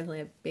girl. I definitely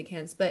have big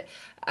hands, but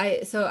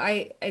I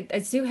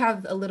do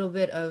have a little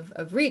bit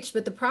of reach.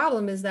 But the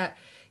problem is that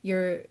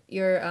your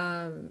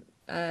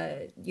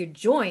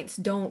joints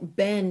don't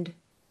bend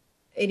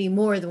any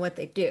more than what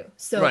they do.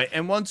 So right,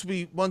 and once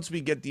we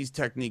get these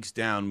techniques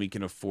down, we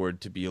can afford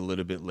to be a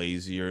little bit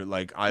lazier.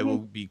 Like I will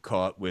be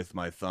caught with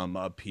my thumb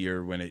up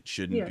here when it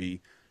shouldn't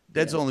be.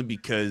 That's only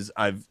because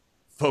I've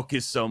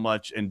focused so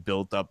much and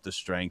built up the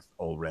strength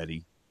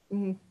already.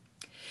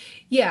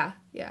 Yeah,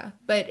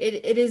 but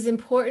it is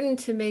important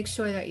to make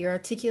sure that you're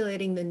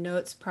articulating the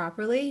notes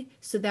properly.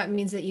 So that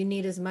means that you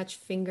need as much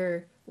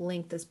finger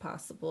length as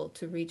possible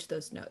to reach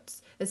those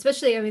notes.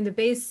 Especially, I mean, the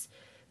bass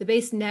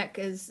neck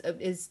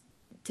is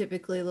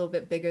typically a little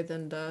bit bigger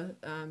than the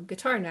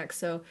guitar neck.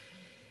 So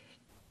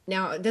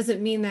now it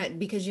doesn't mean that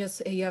because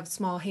you have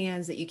small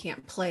hands that you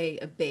can't play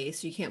a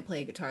bass, you can't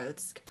play a guitar.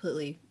 That's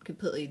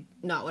completely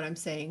not what I'm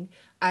saying.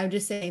 I'm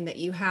just saying that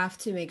you have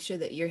to make sure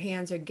that your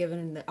hands are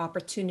given the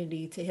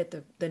opportunity to hit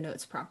the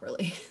notes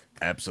properly.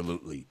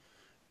 Absolutely.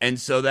 And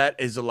so that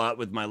is a lot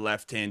with my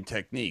left hand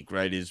technique,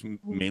 right? Is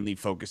mainly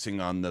focusing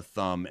on the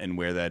thumb and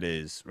where that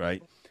is,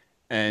 right?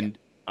 And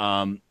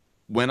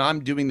when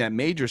I'm doing that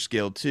major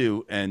scale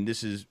too, and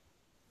this is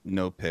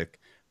no pick,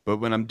 but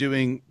when I'm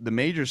doing the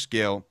major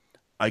scale,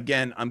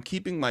 again, I'm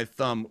keeping my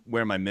thumb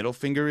where my middle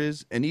finger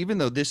is. And even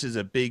though this is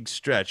a big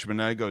stretch, when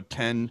I go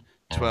 10,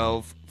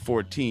 12,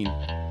 14,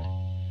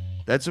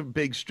 that's a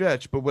big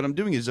stretch. But what I'm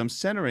doing is I'm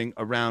centering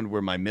around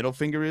where my middle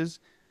finger is.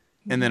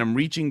 And then I'm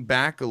reaching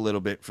back a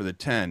little bit for the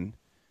 10,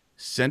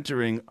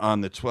 centering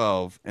on the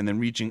 12, and then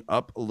reaching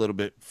up a little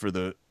bit for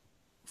the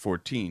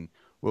 14.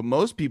 What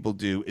most people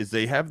do is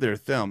they'll have their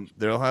thumb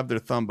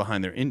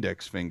behind their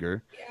index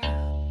finger,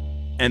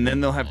 and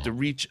then they'll have to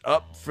reach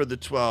up for the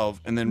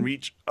 12 and then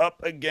reach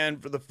up again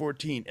for the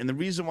 14. And the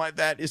reason why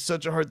that is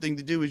such a hard thing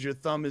to do is your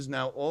thumb is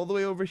now all the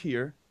way over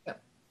here,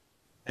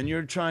 and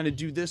you're trying to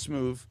do this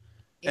move,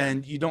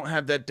 and you don't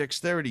have that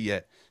dexterity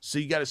yet. So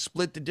you got to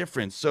split the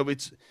difference. So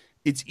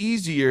it's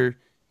easier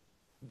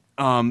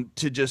to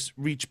just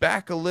reach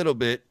back a little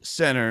bit,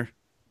 center,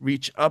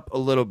 reach up a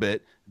little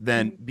bit,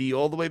 then be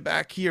all the way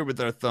back here with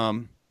our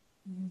thumb,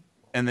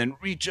 and then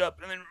reach up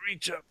and then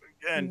reach up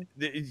again.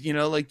 You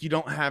know, like you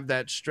don't have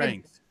that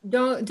strength.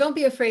 Don't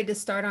be afraid to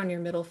start on your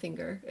middle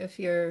finger if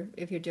you're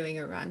doing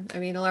a run. I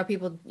mean, a lot of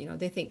people,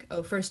 they think,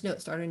 oh, first note,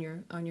 start on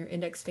your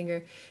index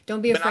finger.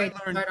 Don't be afraid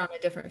to start on a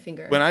different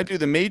finger. When I do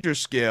the major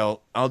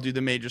scale, I'll do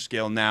the major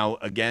scale now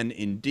again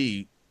in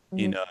D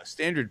in a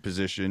standard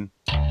position.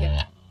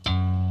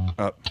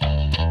 Up.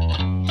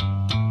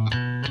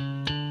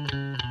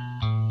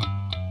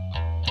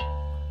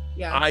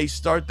 Yeah. I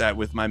start that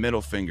with my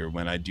middle finger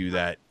when I do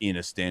that in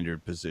a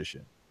standard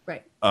position.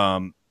 Right.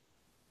 And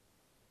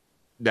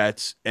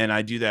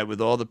I do that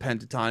with all the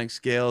pentatonic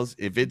scales.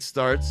 If it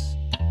starts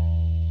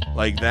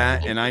like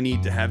that and I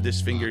need to have this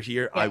finger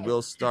here, I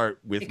will start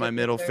with my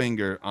middle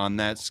finger on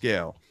that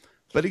scale.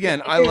 But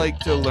again, I like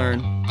to learn.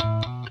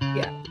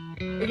 Yeah.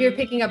 If you're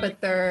picking up a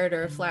third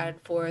or a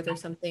flat fourth or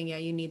something,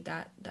 you need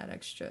that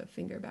extra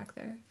finger back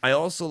there. I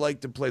also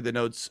like to play the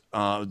notes,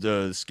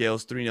 the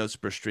scales 3 notes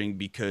per string,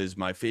 because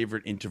my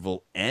favorite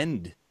interval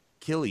and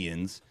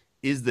Killian's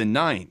is the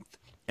 9th.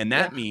 And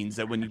that means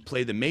that when you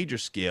play the major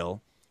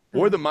scale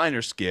or the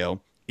minor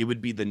scale, it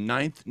would be the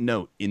 9th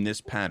note in this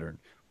pattern.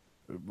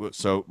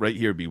 So right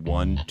here would be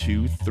 1,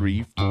 2,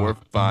 3, 4,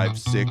 5,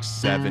 6,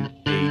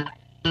 7, 8,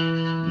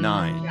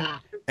 9. Yeah.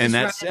 And Just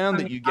that right sound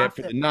from that the you get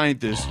for octave. the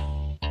ninth is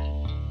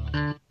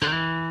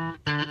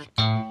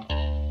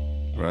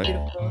right.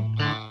 Beautiful.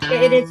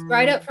 It is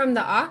right up from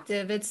the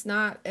octave. It's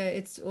not.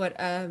 It's what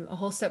a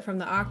whole step from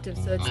the octave,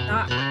 so it's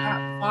not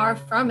that far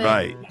from it.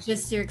 Right. It's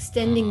just you're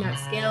extending that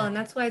scale, and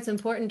that's why it's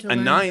important to A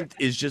learn. ninth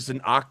is just an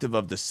octave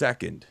of the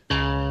second,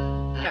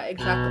 Yeah,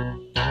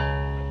 exactly.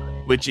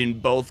 which in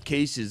both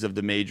cases of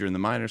the major and the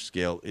minor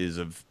scale is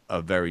a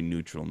very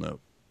neutral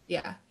note.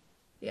 Yeah,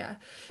 yeah.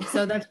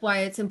 So that's why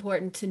it's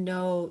important to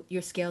know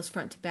your scales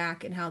front to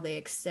back and how they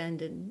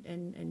extend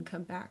and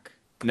come back.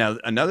 Now,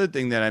 another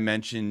thing that I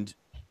mentioned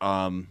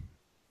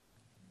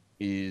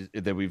is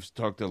that we've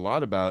talked a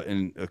lot about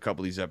in a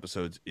couple of these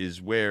episodes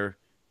is where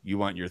you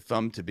want your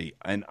thumb to be.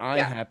 And I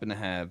happen to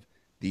have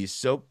these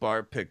soap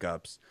bar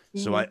pickups.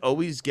 So I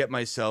always get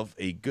myself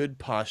a good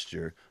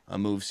posture. I'll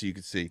move so you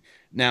can see.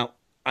 Now,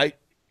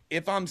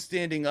 if I'm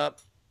standing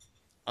up,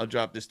 I'll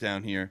drop this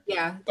down here.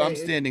 Yeah. If I'm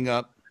standing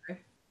up,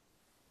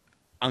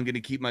 I'm going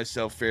to keep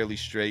myself fairly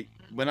straight.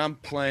 When I'm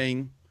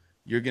playing,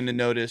 you're going to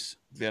notice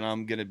that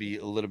I'm going to be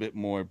a little bit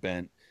more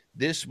bent.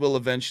 This will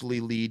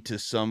eventually lead to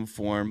some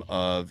form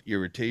of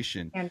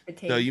irritation.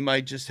 So you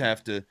might just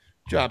have to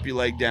drop your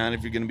leg down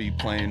if you're going to be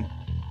playing.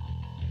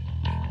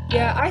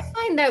 Yeah, I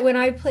find that when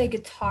I play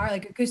guitar,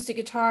 like acoustic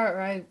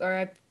guitar, or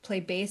I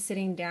play bass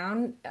sitting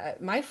down,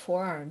 my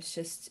forearms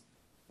just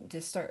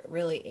start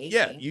really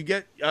aching. Yeah,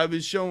 I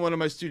was showing one of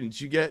my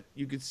students. You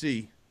could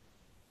see.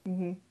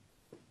 Mm-hmm.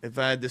 If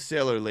I had the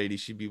sailor lady,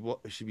 she'd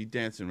be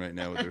dancing right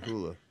now with her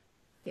hula.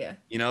 Yeah.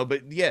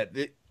 But yeah,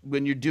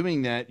 when you're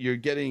doing that, you're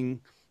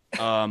getting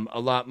a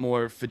lot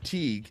more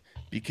fatigue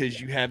because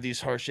you have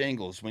these harsh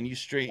angles. When you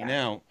straighten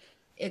out,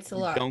 it's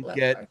you don't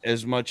get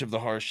as much of the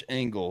harsh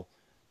angle,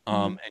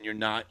 and you're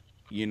not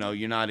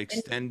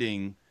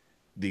extending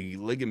the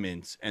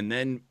ligaments and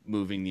then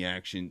moving the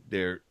action.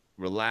 They're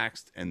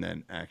relaxed and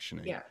then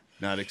actioning,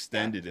 not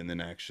extended and then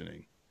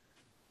actioning.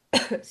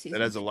 That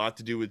has a lot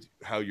to do with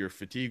how your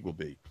fatigue will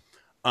be.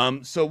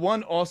 So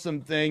one awesome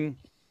thing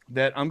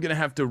that I'm gonna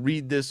have to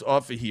read this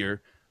off of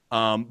here.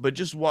 But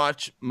just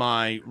watch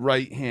my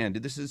right hand.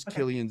 This is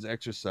Killian's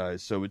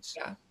exercise. So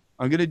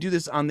I'm going to do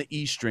this on the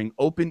E string,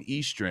 open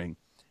E string.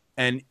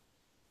 And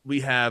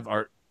we have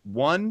our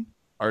 1,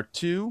 our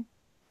 2,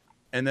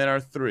 and then our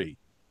 3.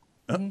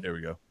 Oh, there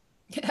we go.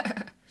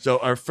 So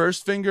our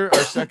first finger,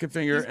 our second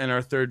finger, and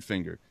our third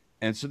finger.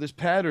 And so this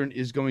pattern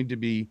is going to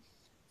be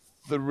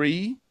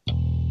 3,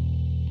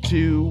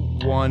 2,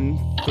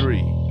 1,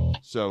 3.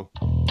 So...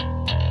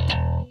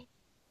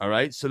 all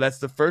right, so that's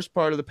the first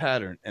part of the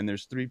pattern, and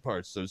there's 3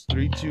 parts. So it's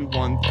 3, 2,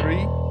 1, 3,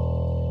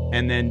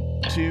 and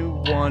then 2,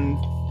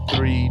 1,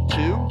 3,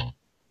 2.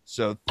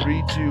 So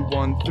 3, 2,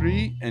 1,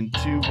 3, and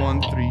 2,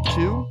 1, 3,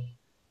 2.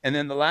 And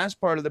then the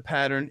last part of the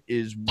pattern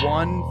is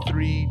 1,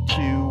 3,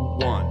 2,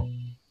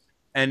 1.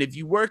 And if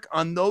you work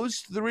on those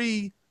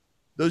three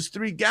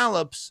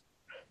gallops,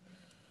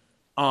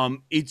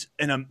 it's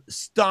an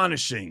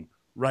astonishing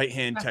right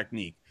hand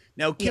technique.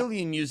 Now,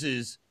 Killian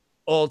uses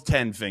all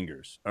 10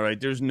 fingers. All right.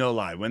 There's no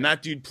lie. When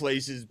that dude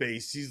plays his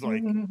bass, he's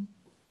like,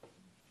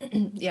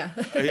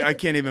 I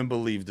can't even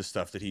believe the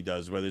stuff that he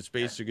does, whether it's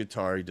bass or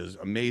guitar. He does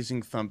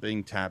amazing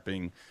thumping,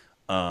 tapping,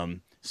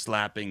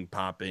 slapping,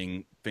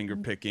 popping, finger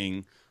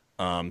picking,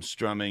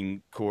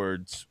 strumming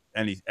chords,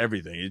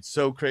 everything. It's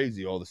so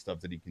crazy, all the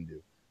stuff that he can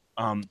do.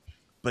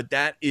 But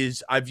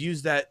I've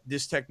used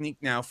this technique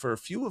now for a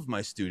few of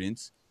my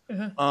students.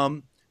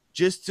 I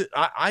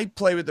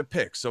play with the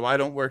pick, so I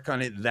don't work on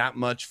it that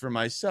much for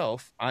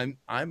myself. I'm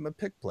a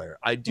pick player.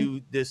 I do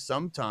this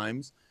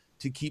sometimes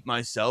to keep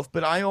myself,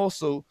 but I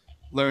also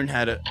learn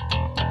how to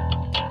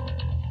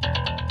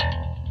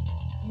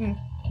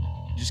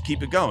just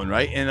keep it going,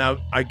 right? And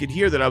I could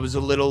hear that I was a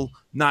little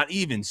not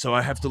even, so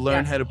I have to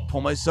learn how to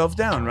pull myself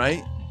down,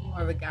 right?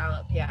 More of a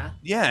gallop, yeah.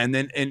 Yeah,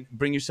 and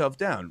bring yourself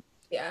down.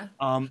 Yeah.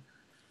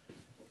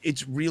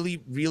 It's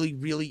really, really,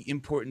 really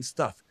important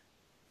stuff.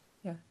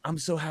 Yeah. I'm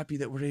so happy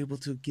that we're able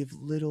to give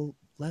little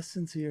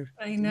lessons here.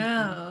 I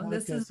know.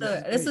 This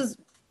is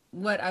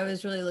what I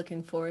was really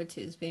looking forward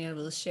to, is being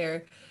able to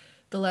share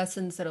the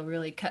lessons that'll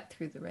really cut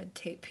through the red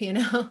tape, and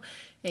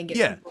get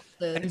people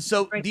to and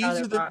so break these out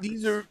are of their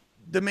these boxes. are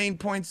the main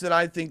points that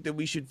I think that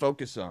we should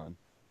focus on.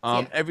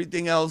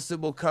 Everything else that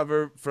we'll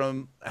cover,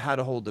 from how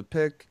to hold a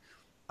pick,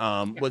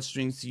 what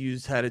strings to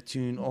use, how to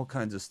tune, all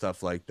kinds of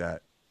stuff like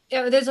that.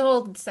 Yeah, there's a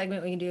whole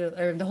segment we can do,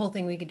 or the whole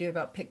thing we can do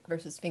about pick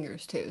versus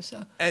fingers too.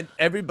 So, and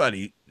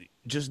everybody,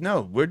 just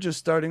know we're just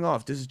starting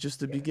off. This is just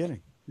the beginning.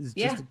 This is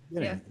just the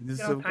beginning. This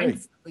is so great.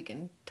 We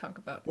can talk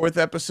about 4th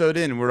episode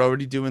in, we're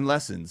already doing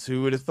lessons.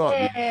 Who would have thought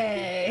we'd be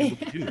Yay! able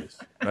to do this,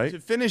 right? To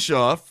finish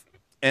off,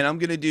 and I'm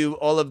gonna do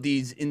all of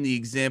these in the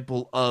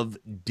example of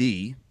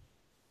D.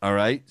 All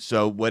right.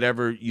 So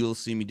whatever you'll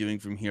see me doing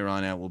from here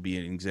on out will be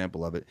an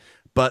example of it.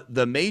 But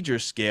the major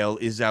scale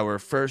is our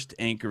first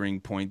anchoring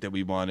point that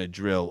we want to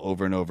drill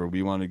over and over.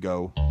 We want to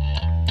go.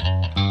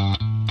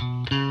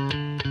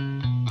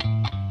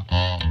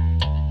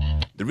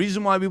 The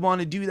reason why we want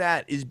to do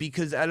that is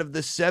because out of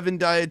the 7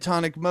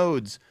 diatonic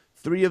modes,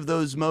 3 of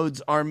those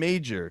modes are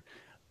major.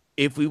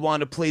 If we want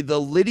to play the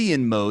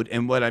Lydian mode,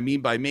 and what I mean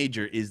by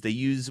major is they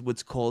use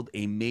what's called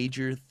a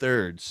major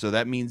third. So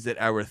that means that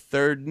our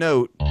third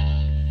note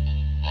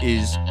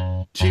is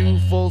 2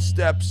 full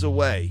steps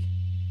away.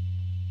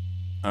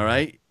 All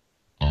right?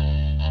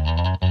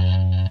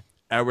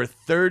 Our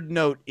third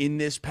note in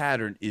this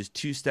pattern is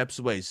 2 steps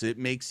away. So it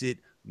makes it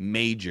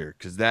major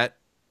because that's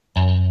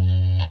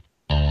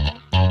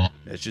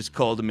just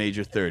called a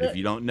major third. If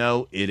you don't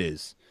know, it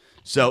is.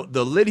 So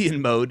the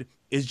Lydian mode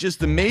is just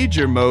the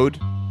major mode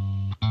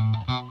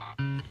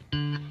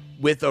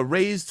with a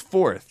raised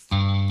fourth.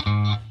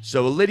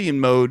 So a Lydian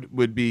mode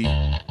would be,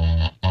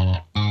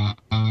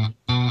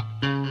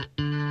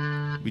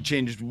 we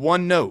changed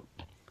 1 note.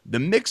 The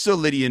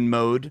Mixolydian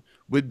mode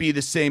would be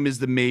the same as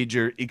the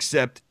major,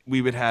 except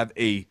we would have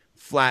a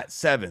flat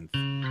 7th.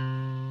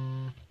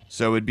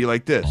 So it'd be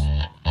like this.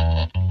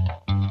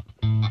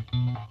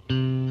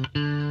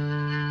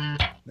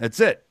 That's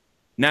it.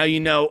 Now you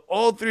know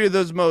all 3 of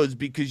those modes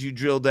because you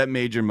drilled that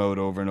major mode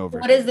over and over.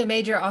 What is the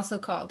major also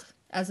called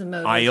as a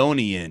mode?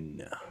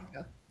 Ionian.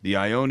 The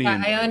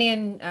Ionian. Yeah,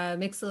 Ionian,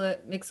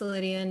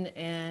 Mixolydian,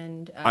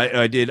 and...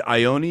 I did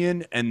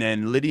Ionian, and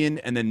then Lydian,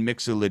 and then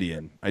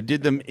Mixolydian. I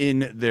did them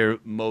in their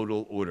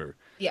modal order.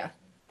 Yeah.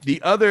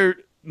 The other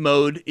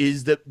mode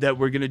is that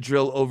we're going to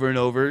drill over and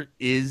over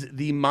is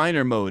the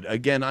minor mode.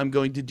 Again, I'm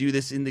going to do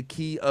this in the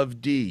key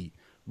of D.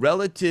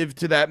 Relative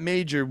to that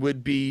major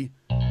would be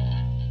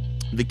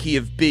the key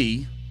of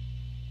B,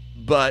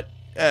 but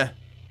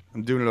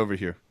I'm doing it over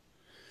here.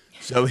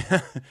 So,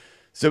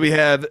 so we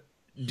have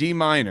D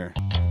minor.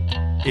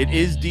 It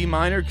is D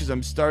minor because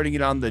I'm starting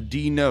it on the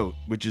D note,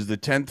 which is the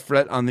 10th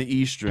fret on the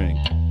E string.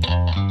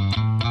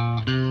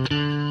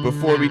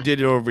 Before we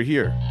did it over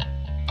here.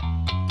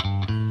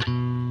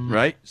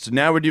 Right? So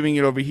now we're doing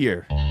it over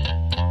here.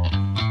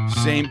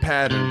 Same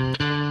pattern.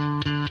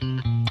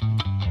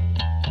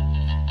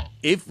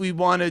 If we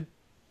want to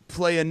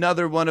play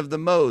another one of the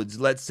modes,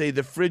 let's say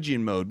the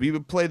Phrygian mode, we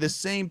would play the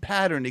same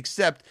pattern,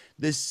 except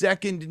the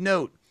second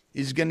note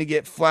is going to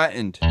get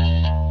flattened.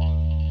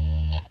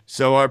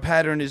 So our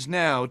pattern is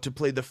now to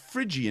play the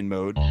Phrygian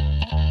mode.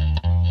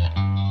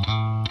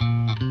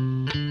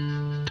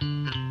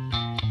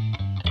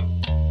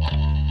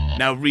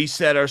 Now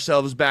reset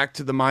ourselves back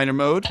to the minor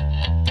mode.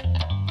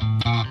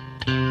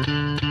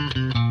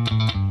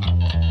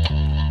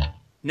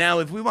 Now,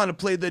 if we want to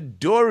play the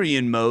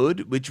Dorian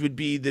mode, which would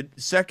be the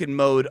second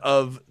mode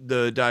of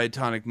the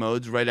diatonic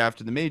modes right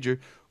after the major,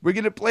 we're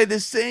going to play the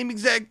same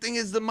exact thing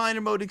as the minor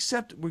mode,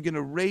 except we're going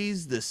to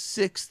raise the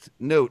 6th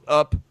note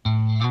up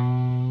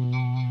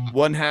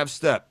 1/2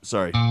 step.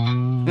 Sorry.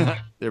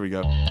 There we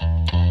go.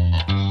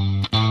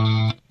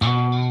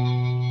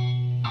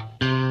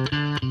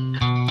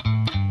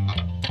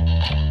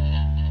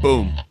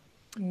 Boom.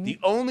 The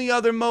only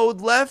other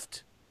mode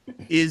left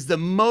is the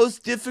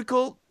most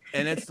difficult,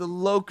 and it's the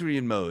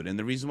Locrian mode. And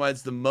the reason why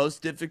it's the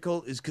most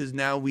difficult is because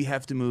now we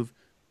have to move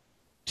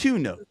 2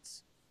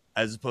 notes,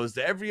 as opposed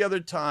to every other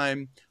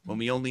time when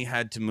we only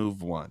had to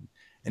move 1.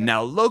 And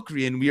now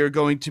Locrian, we are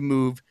going to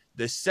move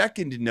the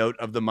second note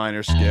of the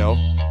minor scale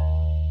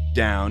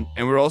down,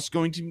 and we're also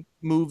going to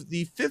move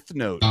the 5th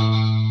note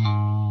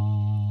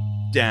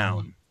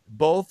down,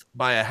 both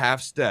by a 1/2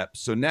 step.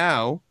 So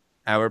now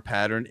our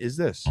pattern is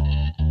this.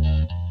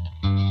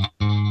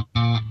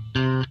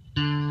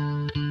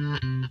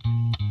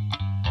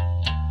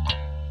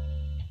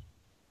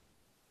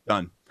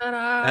 Done.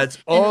 Ta-da. That's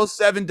all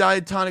 7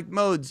 diatonic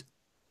modes.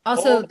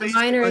 Also, the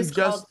minor is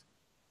called...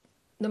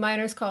 The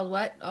minor is called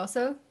what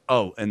also?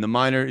 Oh, and the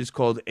minor is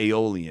called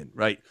Aeolian,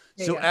 right?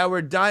 So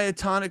our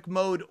diatonic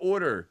mode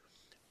order,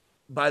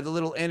 by the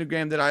little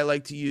anagram that I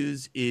like to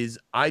use, is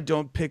I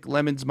don't pick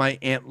lemons my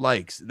aunt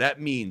likes. That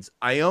means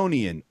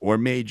Ionian or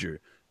major,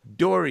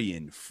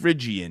 Dorian,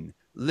 Phrygian,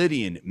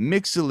 Lydian,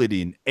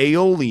 Mixolydian,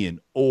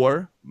 Aeolian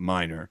or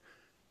minor,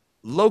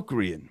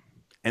 Locrian,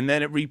 and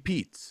then it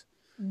repeats.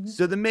 Mm-hmm.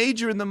 So the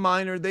major and the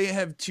minor, they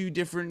have 2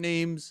 different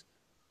names,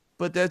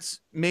 but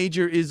that's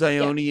major is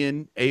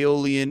Ionian,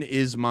 Aeolian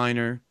is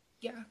minor.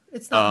 Yeah,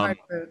 it's not hard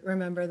to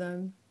remember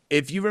them.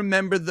 If you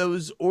remember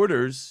those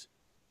orders,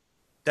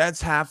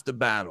 that's half the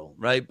battle,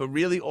 right? But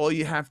really all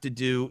you have to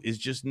do is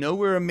just know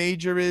where a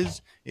major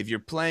is. If you're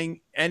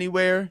playing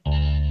anywhere,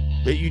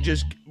 that you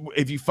just,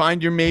 if you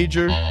find your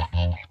major,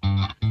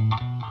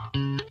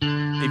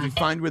 if you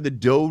find where the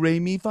do, re,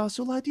 mi, fa,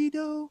 sol, la, ti,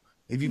 do,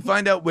 if you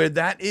find out where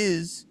that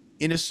is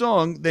in a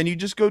song, then you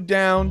just go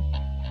down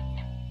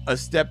a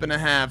step and a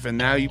half, and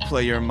now you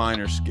play your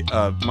minor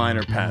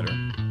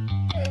pattern.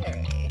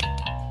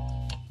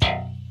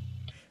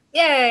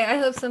 Yay! I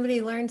hope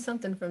somebody learned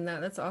something from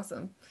that. That's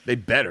awesome. They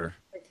better.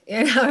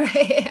 Yeah,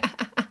 right.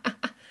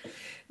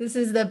 This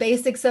is the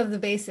basics of the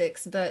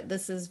basics, but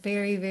this is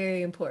very,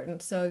 very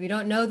important. So if you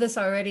don't know this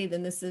already,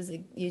 then this is,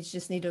 you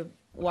just need to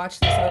watch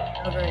this over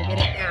and over and get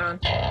it down.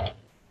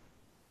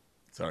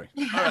 Sorry.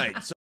 All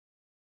right. So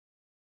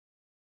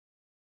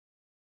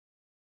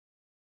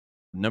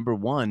number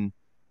 1,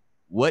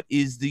 what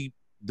is the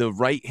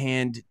right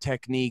hand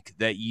technique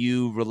that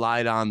you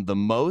relied on the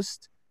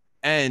most,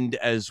 and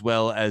as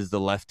well as the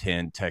left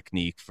hand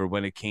technique for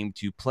when it came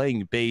to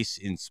playing bass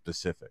in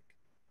specific?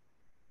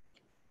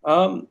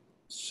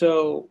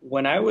 So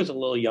when I was a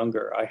little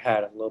younger, I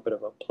had a little bit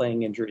of a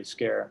playing injury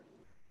scare.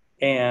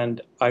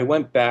 And I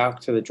went back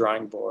to the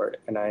drawing board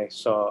and I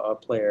saw a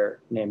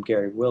player named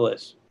Gary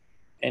Willis.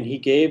 And he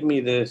gave me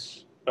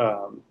this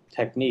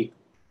technique.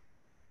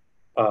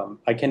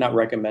 I cannot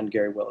recommend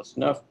Gary Willis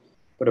enough,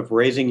 but of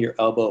raising your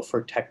elbow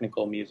for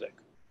technical music.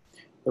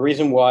 The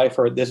reason why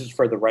this is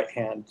for the right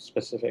hand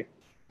specific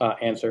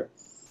answer,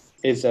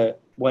 is that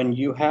when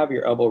you have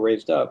your elbow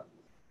raised up,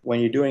 when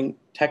you're doing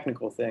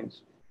technical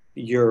things,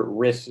 your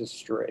wrist is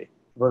straight,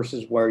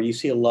 versus where you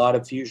see a lot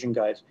of fusion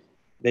guys,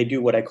 they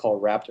do what I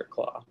call raptor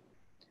claw.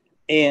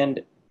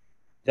 And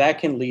that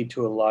can lead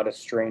to a lot of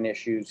strain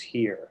issues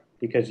here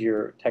because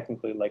you're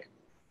technically like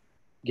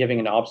giving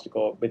an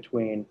obstacle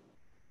between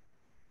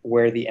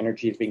where the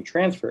energy is being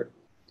transferred.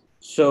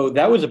 So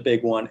that was a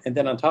big one. And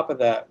then on top of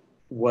that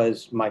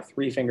was my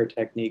 3-finger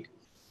technique,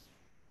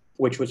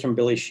 which was from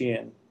Billy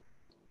Sheehan,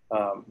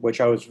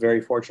 which I was very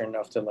fortunate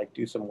enough to like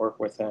do some work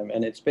with him.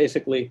 And it's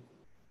basically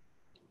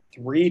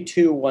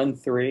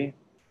 3-2-1-3,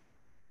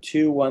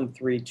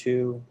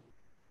 2-1-3-2,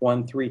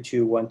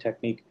 1-3-2-1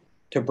 technique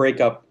to break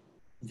up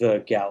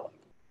the gallop.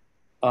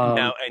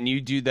 Now, and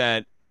you do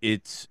that,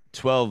 it's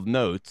 12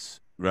 notes,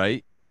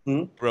 right?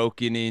 Mm-hmm.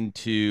 Broken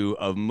into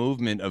a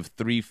movement of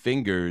 3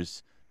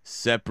 fingers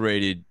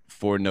separated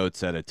 4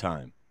 notes at a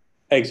time.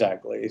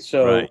 Exactly.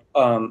 So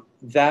right.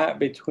 That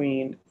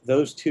between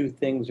those two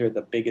things are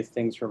the biggest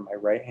things for my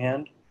right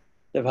hand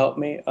that have helped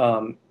me.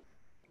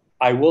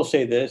 I will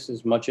say this,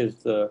 as much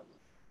as the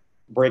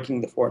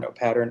breaking the 4-note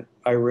pattern,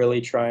 I really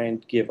try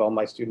and give all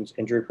my students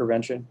injury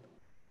prevention.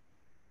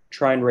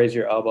 Try and raise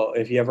your elbow.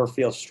 If you ever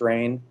feel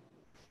strain,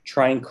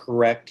 try and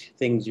correct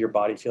things your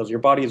body feels. Your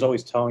body is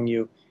always telling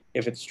you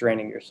if it's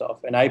straining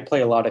yourself. And I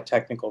play a lot of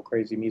technical,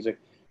 crazy music.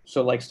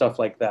 So like stuff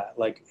like that.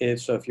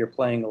 So if you're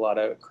playing a lot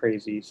of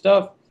crazy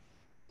stuff,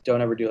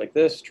 don't ever do like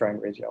this, try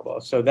and raise your elbow.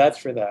 So that's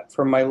for that.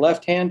 For my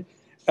left hand,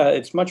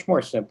 it's much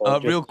more simple.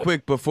 Real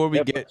quick, before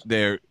we get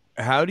there,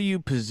 how do you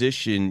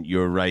position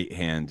your right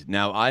hand?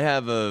 Now, I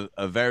have a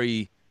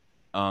very,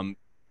 I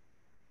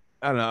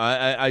don't know,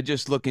 I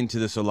just look into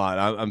this a lot.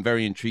 I'm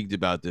very intrigued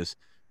about this.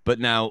 But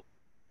now,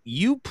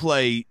 you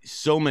play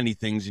so many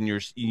things, and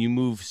you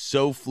move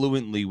so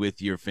fluently with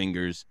your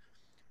fingers.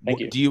 Thank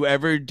you. Do you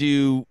ever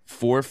do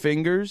 4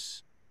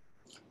 fingers?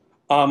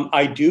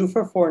 I do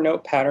for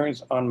 4-note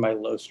patterns on my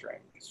low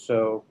string.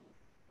 So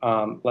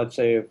let's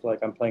say if like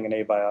I'm playing an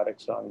abiotic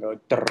song, go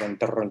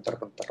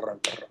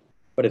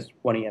but it's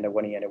one end,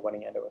 one end, one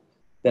end.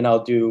 Then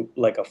I'll do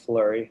like a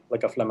flurry,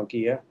 like a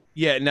flamenquilla.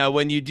 Yeah. Now,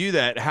 when you do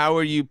that, how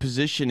are you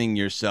positioning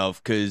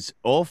yourself? Because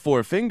all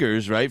 4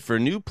 fingers, right, for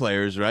new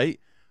players, right,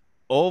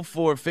 all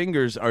 4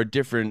 fingers are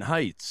different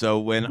heights. So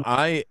when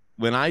I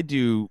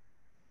do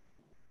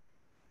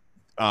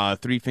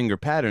 3-finger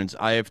patterns,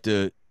 I have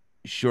to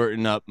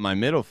shorten up my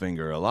middle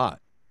finger a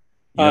lot.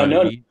 You know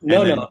what I mean?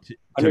 No.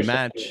 To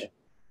match,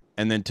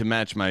 and then to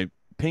match my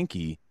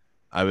pinky,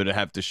 I would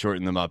have to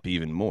shorten them up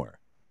even more.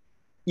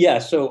 Yeah,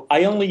 so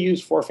I only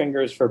use 4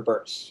 fingers for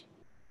bursts.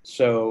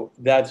 So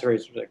that's very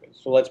specific.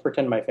 So let's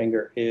pretend my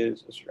finger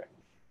is a string.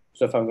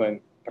 So if I'm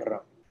going,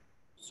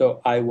 so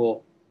I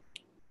will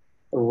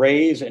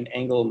raise and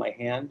angle my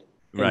hand.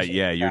 Right,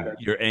 yeah,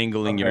 you're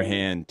angling your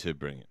hand to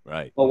bring it,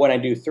 right. But when I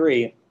do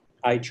 3,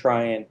 I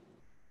try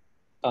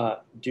and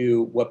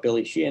do what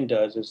Billy Sheehan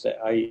does, is that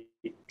I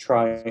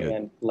try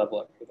and level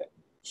up everything.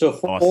 So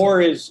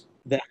 4 is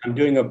that I'm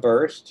doing a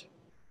burst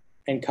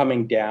and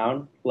coming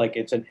down, like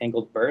it's an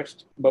angled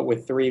burst. But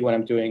with 3, when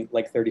I'm doing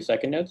like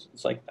 30-second notes,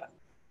 it's like that.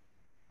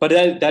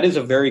 But that is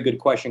a very good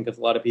question, because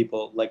a lot of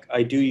people, like,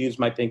 I do use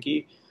my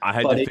pinky. I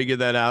had to figure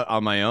that out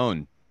on my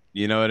own.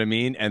 You know what I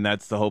mean? And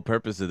that's the whole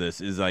purpose of this,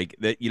 is like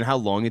that. You know how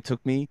long it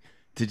took me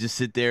to just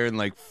sit there and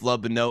like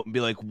flub a note and be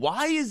like,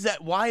 why is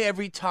that? Why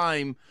every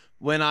time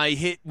when I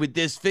hit with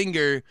this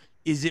finger,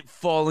 is it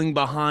falling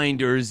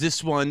behind, or is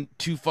this one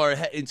too far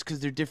ahead? It's because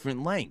they're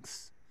different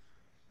lengths.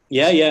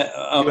 Yeah. You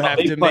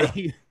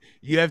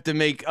have to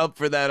make up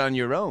for that on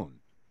your own.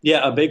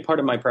 Yeah, a big part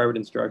of my private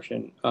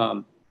instruction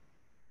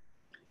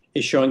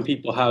is showing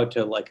people how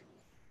to, like,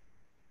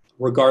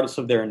 regardless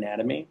of their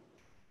anatomy,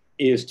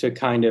 is to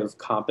kind of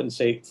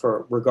compensate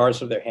for,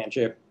 regardless of their hand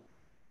shape.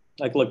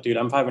 Like, look, dude,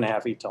 I'm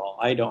 5.5 feet tall.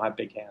 I don't have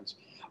big hands,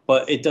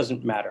 but it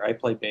doesn't matter. I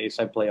play bass.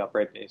 I play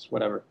upright bass,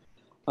 whatever.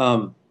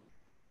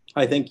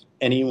 I think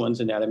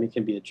anyone's anatomy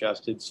can be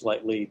adjusted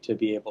slightly to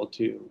be able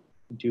to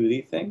do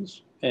these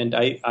things. And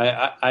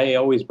I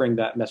always bring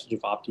that message of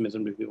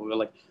optimism to people who are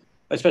like,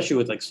 especially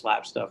with like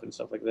slap stuff and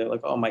stuff like that.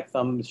 Like, oh, my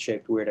thumb's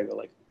shaped weird. I go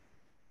like,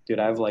 dude,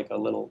 I have like a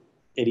little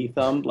itty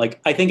thumb.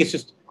 Like, I think it's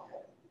just,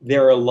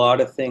 there are a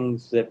lot of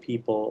things that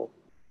people,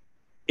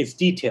 it's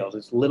details,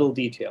 it's little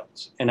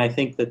details. And I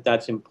think that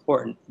that's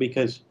important,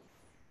 because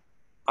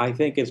I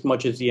think as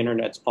much as the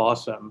internet's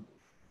awesome,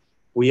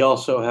 we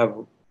also have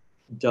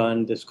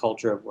done this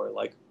culture of where,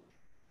 like,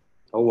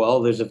 oh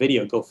well, there's a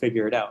video, go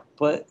figure it out.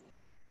 But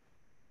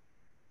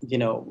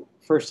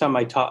first time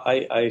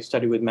I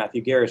studied with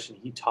Matthew Garrison.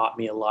 He taught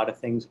me a lot of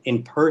things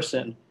in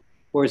person,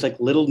 where it's like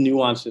little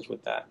nuances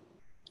with that.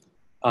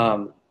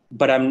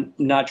 But I'm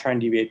not trying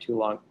to deviate too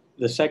long.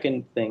 The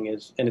second thing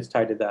is, and it's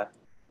tied to that,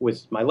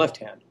 with my left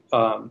hand.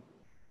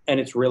 And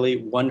it's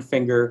really one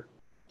finger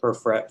per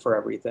fret for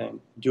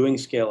everything, doing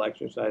scale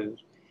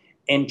exercises,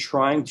 and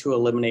trying to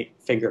eliminate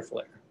finger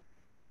flare.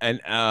 And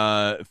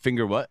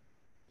finger what?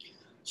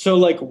 So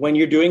like when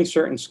you're doing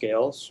certain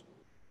scales,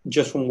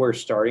 just when we're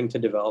starting to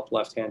develop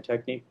left hand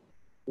technique,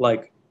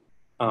 like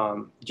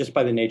just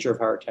by the nature of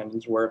how our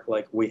tendons work,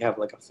 like we have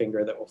like a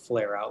finger that will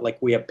flare out, like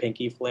we have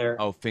pinky flare.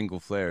 Oh, finger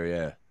flare,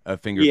 yeah, a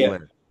finger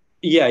flare.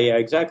 Yeah,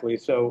 exactly.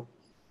 So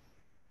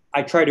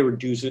I try to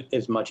reduce it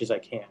as much as I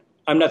can.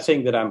 I'm not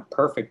saying that I'm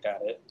perfect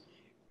at it,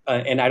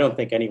 and I don't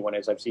think anyone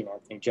is. I've seen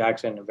Anthony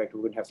Jackson and Victor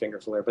wouldn't have finger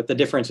flare, but the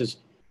difference is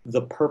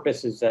the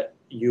purpose is that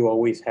you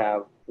always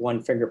have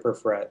one finger per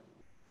fret,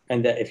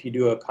 and that if you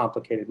do a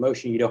complicated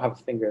motion, you don't have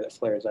a finger that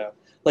flares out.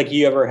 Like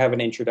you ever have an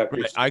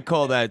introductory. Right. I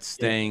call that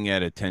staying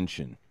at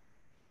attention.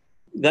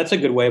 That's a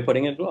good way of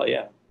putting it as well.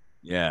 Yeah.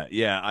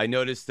 Yeah. I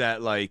noticed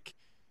that, like,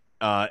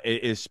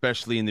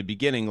 especially in the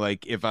beginning,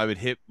 like if I would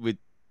hit with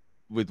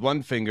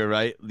one finger,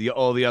 right,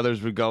 all the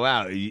others would go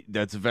out.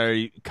 That's a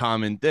very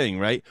common thing,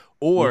 right?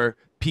 Or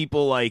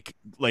people like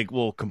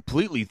will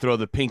completely throw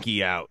the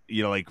pinky out,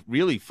 like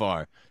really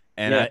far.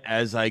 And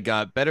as I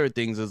got better at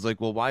things, I was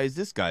like, well, why is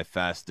this guy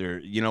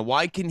faster?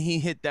 Why can he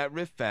hit that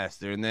riff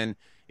faster? And then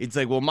it's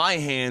like, well, my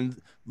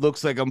hand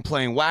looks like I'm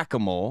playing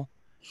whack-a-mole,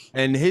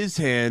 and his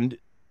hand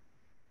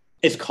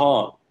is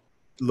calm.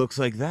 Looks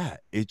like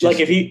that. It just, like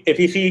if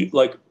you see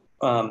like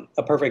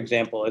a perfect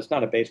example, it's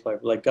not a bass player,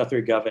 but like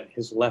Guthrie Govan,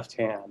 his left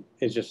hand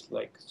is just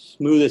like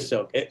smooth as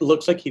silk. It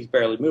looks like he's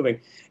barely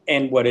moving.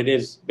 And what it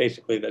is,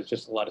 basically, there's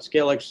just a lot of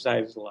scale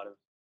exercises, a lot of...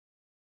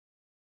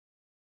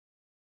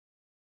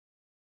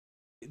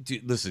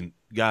 Dude, listen,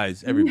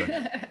 guys, everybody,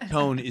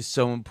 tone is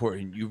so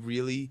important.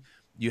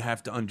 You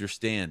have to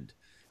understand.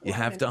 You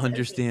have to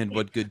understand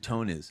what good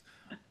tone is.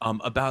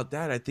 About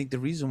that, I think the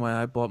reason why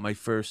I bought my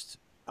first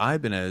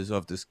Ibanez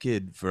off this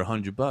kid for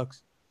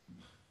 $100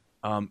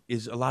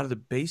 is a lot of the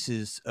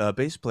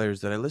bass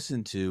players that I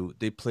listened to,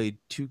 they played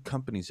two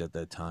companies at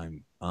that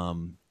time.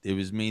 It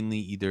was mainly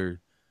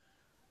either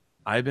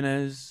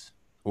Ibanez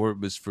or it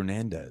was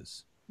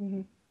Fernandez.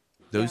 Mm-hmm.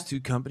 Those two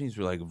companies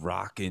were like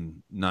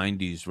rocking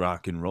 90s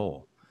rock and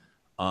roll.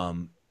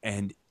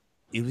 And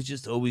it was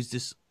just always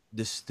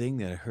this thing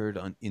that I heard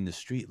in the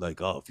street, like,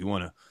 oh, if you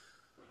want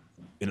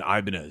an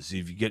Ibanez,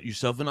 if you get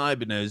yourself an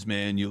Ibanez,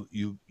 man,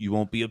 you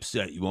won't be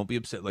upset. You won't be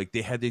upset. Like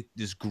they had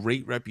this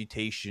great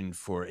reputation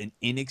for an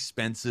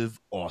inexpensive,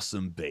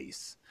 awesome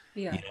bass.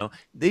 Yeah.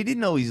 They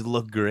didn't always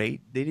look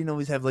great. They didn't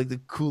always have like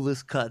the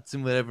coolest cuts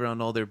and whatever on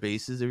all their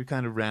basses. They were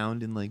kind of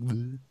round and like,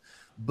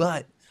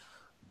 but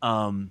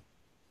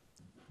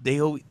they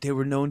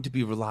were known to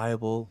be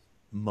reliable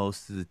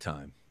most of the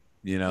time,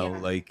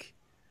 like,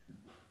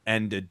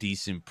 and a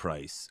decent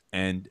price.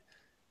 And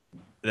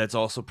that's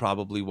also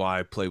probably why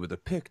I play with a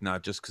pick,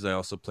 not just because I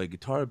also play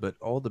guitar, but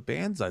all the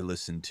bands I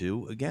listen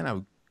to. Again,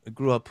 I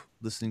grew up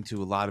listening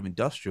to a lot of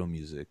industrial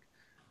music.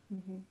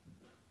 Mm-hmm.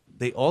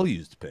 They all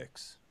used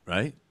picks,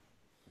 right?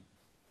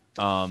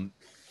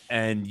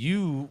 And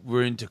you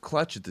were into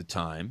Clutch at the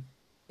time.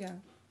 Yeah.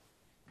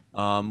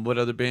 What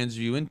other bands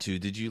are you into?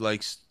 Did you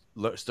like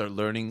start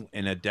learning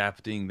and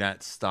adapting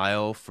that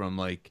style from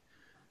like,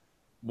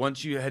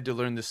 once you had to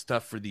learn the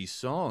stuff for these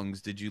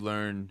songs, did you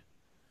learn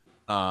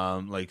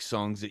like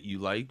songs that you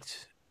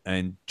liked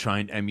and try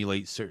and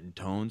emulate certain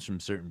tones from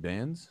certain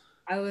bands?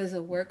 I was a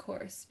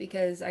workhorse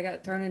because I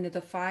got thrown into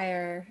the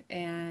fire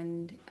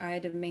and I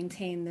had to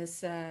maintain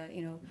this,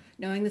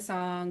 knowing the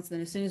songs.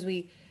 Then as soon as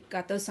we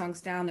got those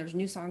songs down, there was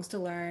new songs to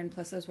learn.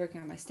 Plus I was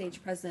working on my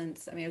stage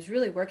presence. I mean, I was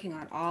really working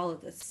on all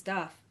of this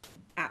stuff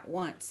at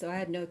once. So I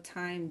had no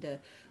time to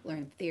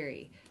learn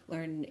theory,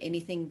 learn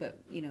anything but,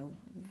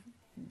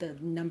 the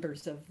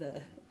numbers of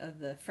the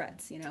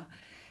frets,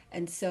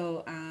 And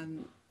so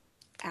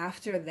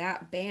after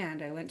that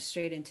band, I went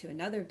straight into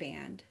another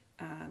band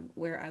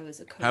where I was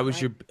a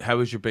co-writer. How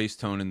was your bass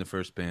tone in the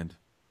first band?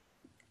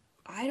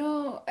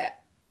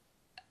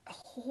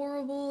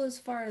 Horrible as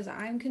far as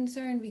I'm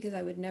concerned, because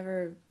I would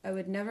never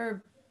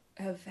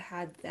have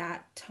had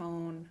that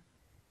tone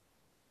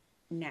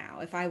now.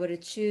 If I were to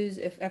choose,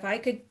 if I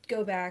could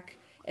go back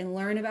and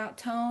learn about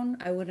tone,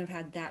 I wouldn't have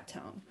had that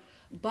tone.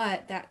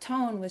 But that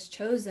tone was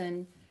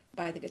chosen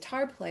by the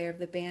guitar player of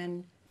the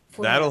band.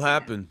 That'll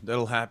happen.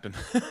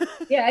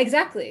 Yeah,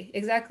 exactly.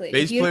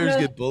 Bass players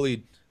get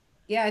bullied.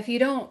 Yeah, if you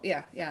don't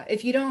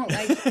if you don't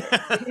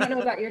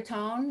know about your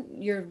tone,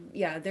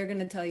 they're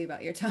gonna tell you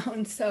about your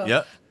tone. So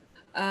yep.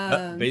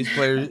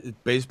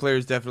 Bass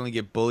players definitely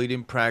get bullied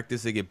in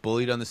practice. They get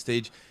bullied on the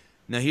stage.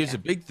 Now, here's a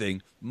big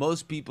thing.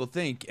 Most people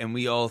think, and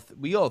we all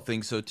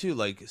think so too,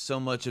 like so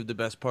much of the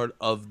best part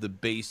of the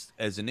bass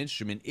as an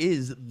instrument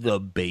is the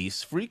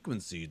bass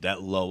frequency,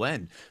 that low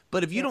end.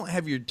 But if you don't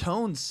have your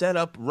tone set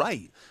up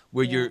right,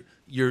 where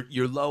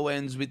your low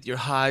ends with your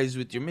highs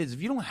with your mids,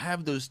 if you don't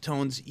have those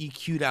tones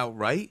EQ'd out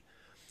right,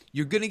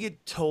 you're going to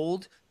get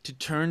told to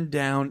turn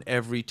down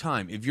every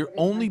time. If you're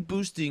only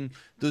boosting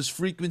those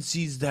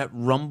frequencies that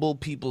rumble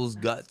people's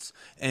guts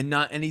and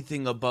not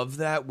anything above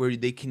that where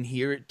they can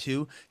hear it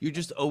too, you're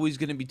just always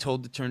going to be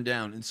told to turn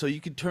down. And so you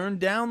can turn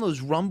down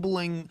those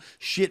rumbling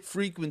shit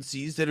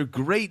frequencies that are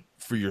great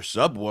for your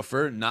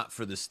subwoofer, not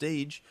for the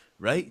stage,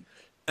 right?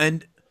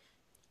 And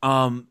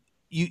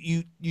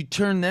you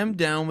turn them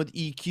down with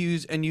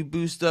EQs and you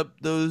boost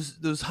up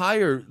those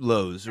higher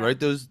lows, right?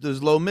 Those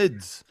low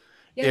mids.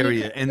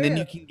 Area, and then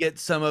you can get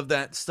some of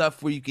that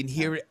stuff where you can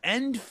hear it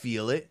and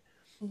feel it,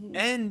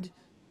 and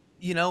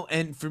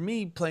and for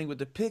me, playing with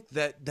the pick,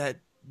 that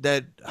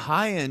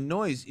high end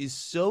noise is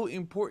so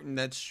important.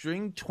 That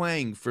string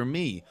twang for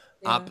me,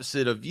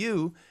 opposite of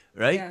you,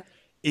 right?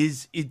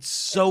 It's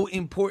so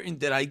important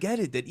that I get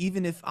it. That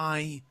even if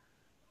I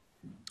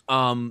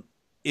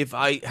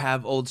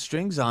have old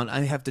strings on, I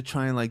have to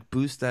try and like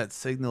boost that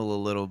signal a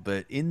little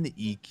bit in the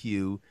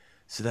EQ,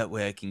 so that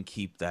way I can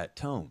keep that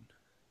tone.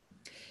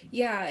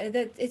 Yeah,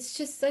 that it's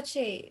just such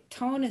a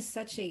tone is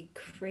such a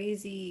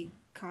crazy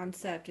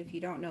concept if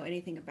you don't know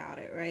anything about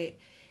it, right?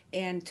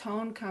 And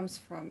tone comes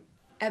from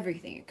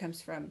everything. It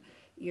comes from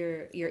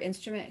your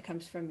instrument, it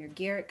comes from your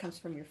gear, it comes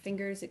from your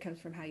fingers, it comes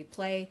from how you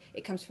play,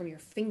 it comes from your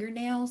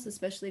fingernails,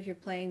 especially if you're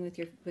playing with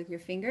your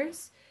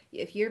fingers.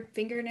 If your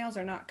fingernails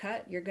are not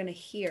cut, you're going to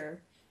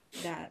hear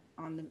that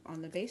on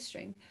the bass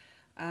string.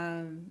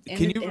 Can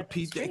you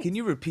repeat that? Can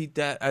you repeat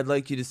that? I'd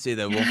like you to say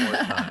that one more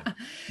time,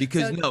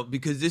 because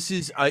because this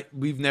is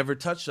we've never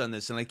touched on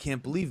this, and I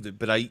can't believe it.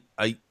 But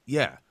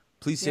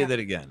please say that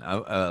again.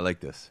 I like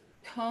this.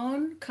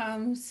 Tone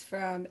comes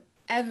from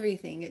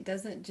everything. It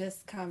doesn't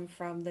just come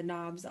from the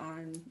knobs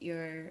on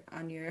your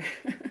on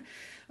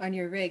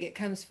your rig. It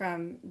comes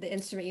from the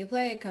instrument you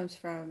play. It comes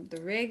from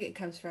the rig. It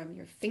comes from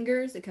your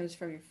fingers. It comes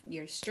from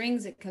your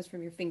strings. It comes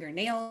from your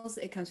fingernails.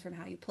 It comes from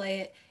how you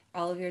play it.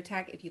 All of your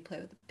attack, if you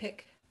play with a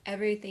pick,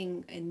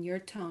 everything in your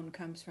tone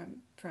comes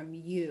from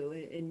you,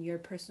 in your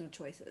personal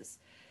choices,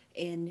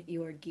 in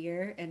your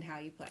gear and how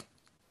you play.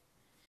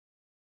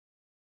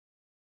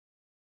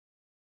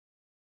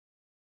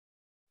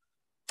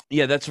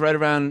 Yeah, that's right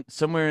around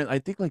somewhere, I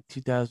think like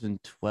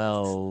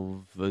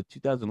 2012,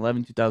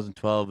 2011,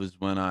 2012 is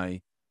when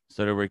I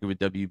started working with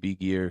WB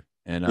Gear,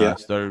 and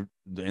started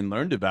and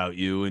learned about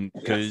you, and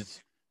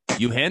because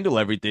you handle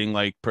everything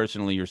like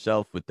personally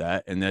yourself with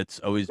that, and that's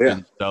always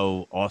been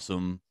so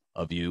awesome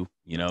of you,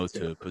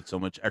 to put so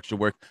much extra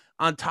work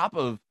on top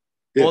of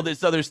all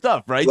this other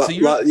stuff, right? So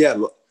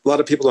a lot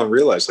of people don't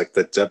realize like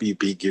the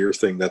WB Gear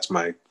thing. That's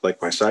my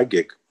side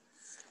gig.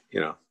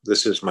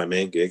 This is my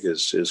main gig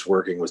is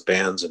working with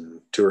bands and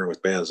touring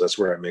with bands. That's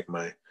where I make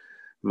my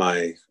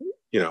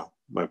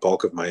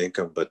bulk of my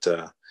income. But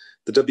the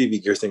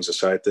WB Gear thing's a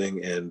side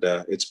thing, and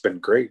it's been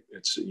great.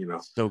 It's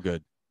so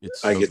good.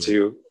 I get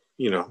to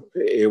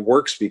it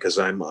works because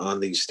I'm on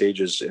these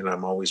stages and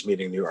I'm always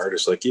meeting new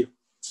artists like you,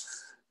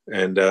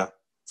 and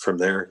from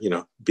there,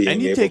 being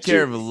and you able take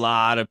care of a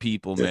lot of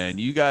people, man.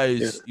 You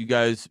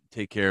guys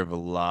take care of a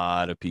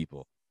lot of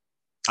people.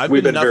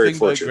 We've been nothing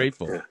but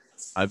grateful.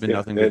 I've been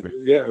nothing but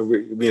grateful.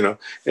 Yeah,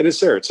 and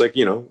it's there. It's like,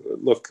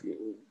 look,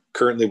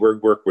 currently we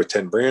work with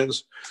 10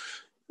 brands.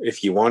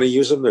 If you want to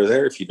use them, they're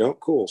there. If you don't,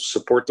 cool.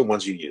 Support the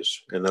ones you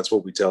use. And that's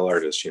what we tell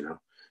artists,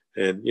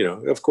 and,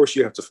 of course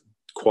you have to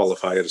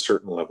qualify at a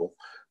certain level.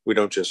 We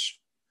don't just,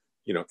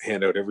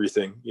 hand out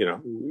everything.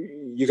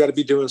 You got to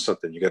be doing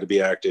something. You got to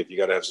be active. You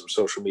got to have some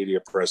social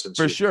media presence.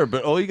 For sure.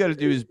 But all you got to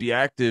do is be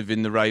active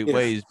in the right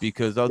ways,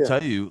 because I'll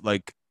tell you,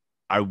 like,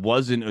 I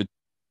wasn't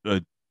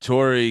a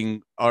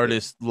touring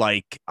artist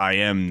like I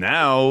am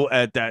now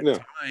at that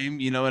time.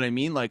 You know what I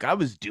mean? Like, I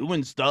was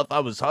doing stuff, I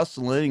was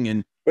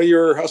hustling, but you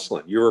were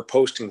hustling, you were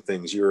posting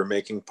things, you were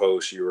making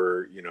posts, you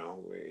were,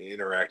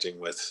 interacting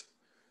with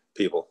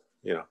people,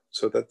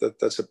 so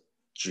that's a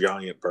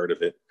giant part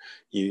of it.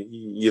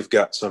 You've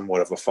got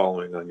somewhat of a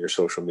following on your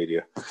social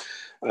media.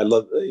 I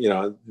love,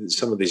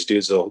 some of these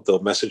dudes,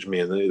 they'll message me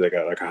and they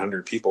got like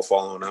 100 people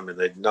following them and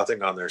they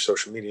nothing on their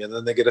social media, and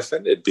then they get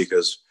offended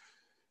because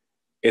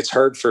it's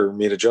hard for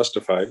me to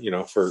justify,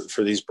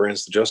 for these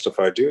brands to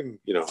justify doing,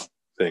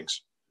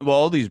 things. Well,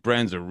 all these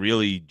brands are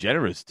really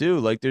generous too.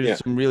 Like, there's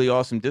some really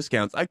awesome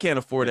discounts. I can't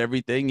afford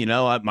everything,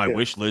 my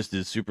wish list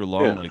is super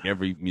long, like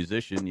every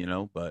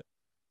musician, but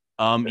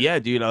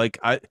dude, like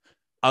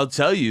I'll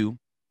tell you,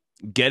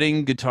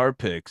 getting guitar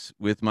picks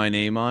with my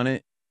name on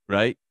it,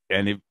 right?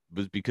 And it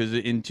was because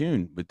of In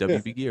Tune with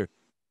WB Gear.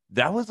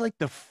 That was like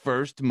the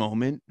first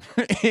moment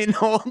in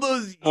all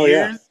those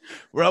years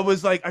where I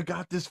was like, I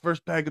got this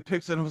first bag of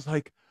picks and I was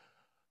like,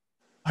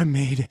 I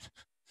made it.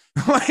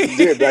 Like,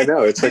 dude, I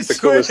know. It's like the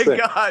coolest thing.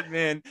 God,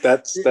 man.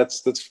 That's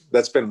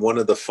been one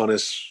of the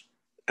funnest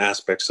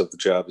aspects of the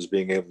job is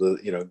being able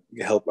to, you know,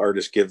 help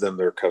artists give them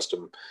their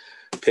custom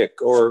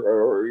pick,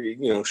 or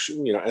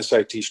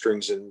SIT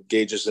strings and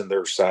gauges in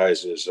their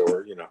sizes,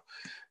 or, you know,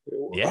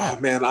 Yeah. oh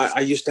man, I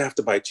used to have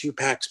to buy 2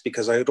 packs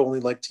because I'd only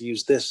like to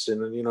use this,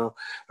 and, you know,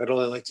 I'd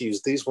only like to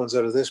use these ones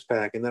out of this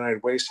pack, and then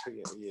I'd waste.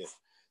 Yeah.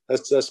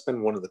 That's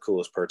been one of the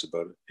coolest parts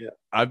about it. Yeah.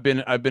 I've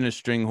been a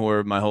string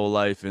whore my whole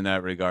life in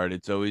that regard.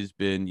 It's always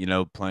been, you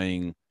know,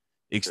 playing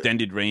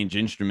extended range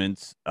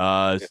instruments,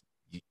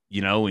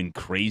 you know, in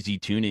crazy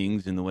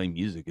tunings in the way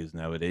music is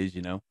nowadays,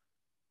 you know.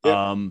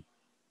 Yeah.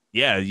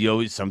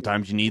 Yeah,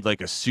 sometimes you need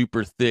like a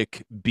super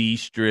thick B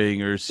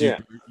string or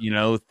super, you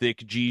know,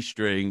 thick G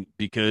string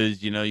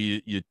because, you know,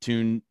 you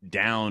tune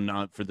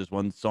down for this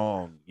one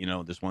song, you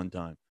know, this one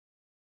time.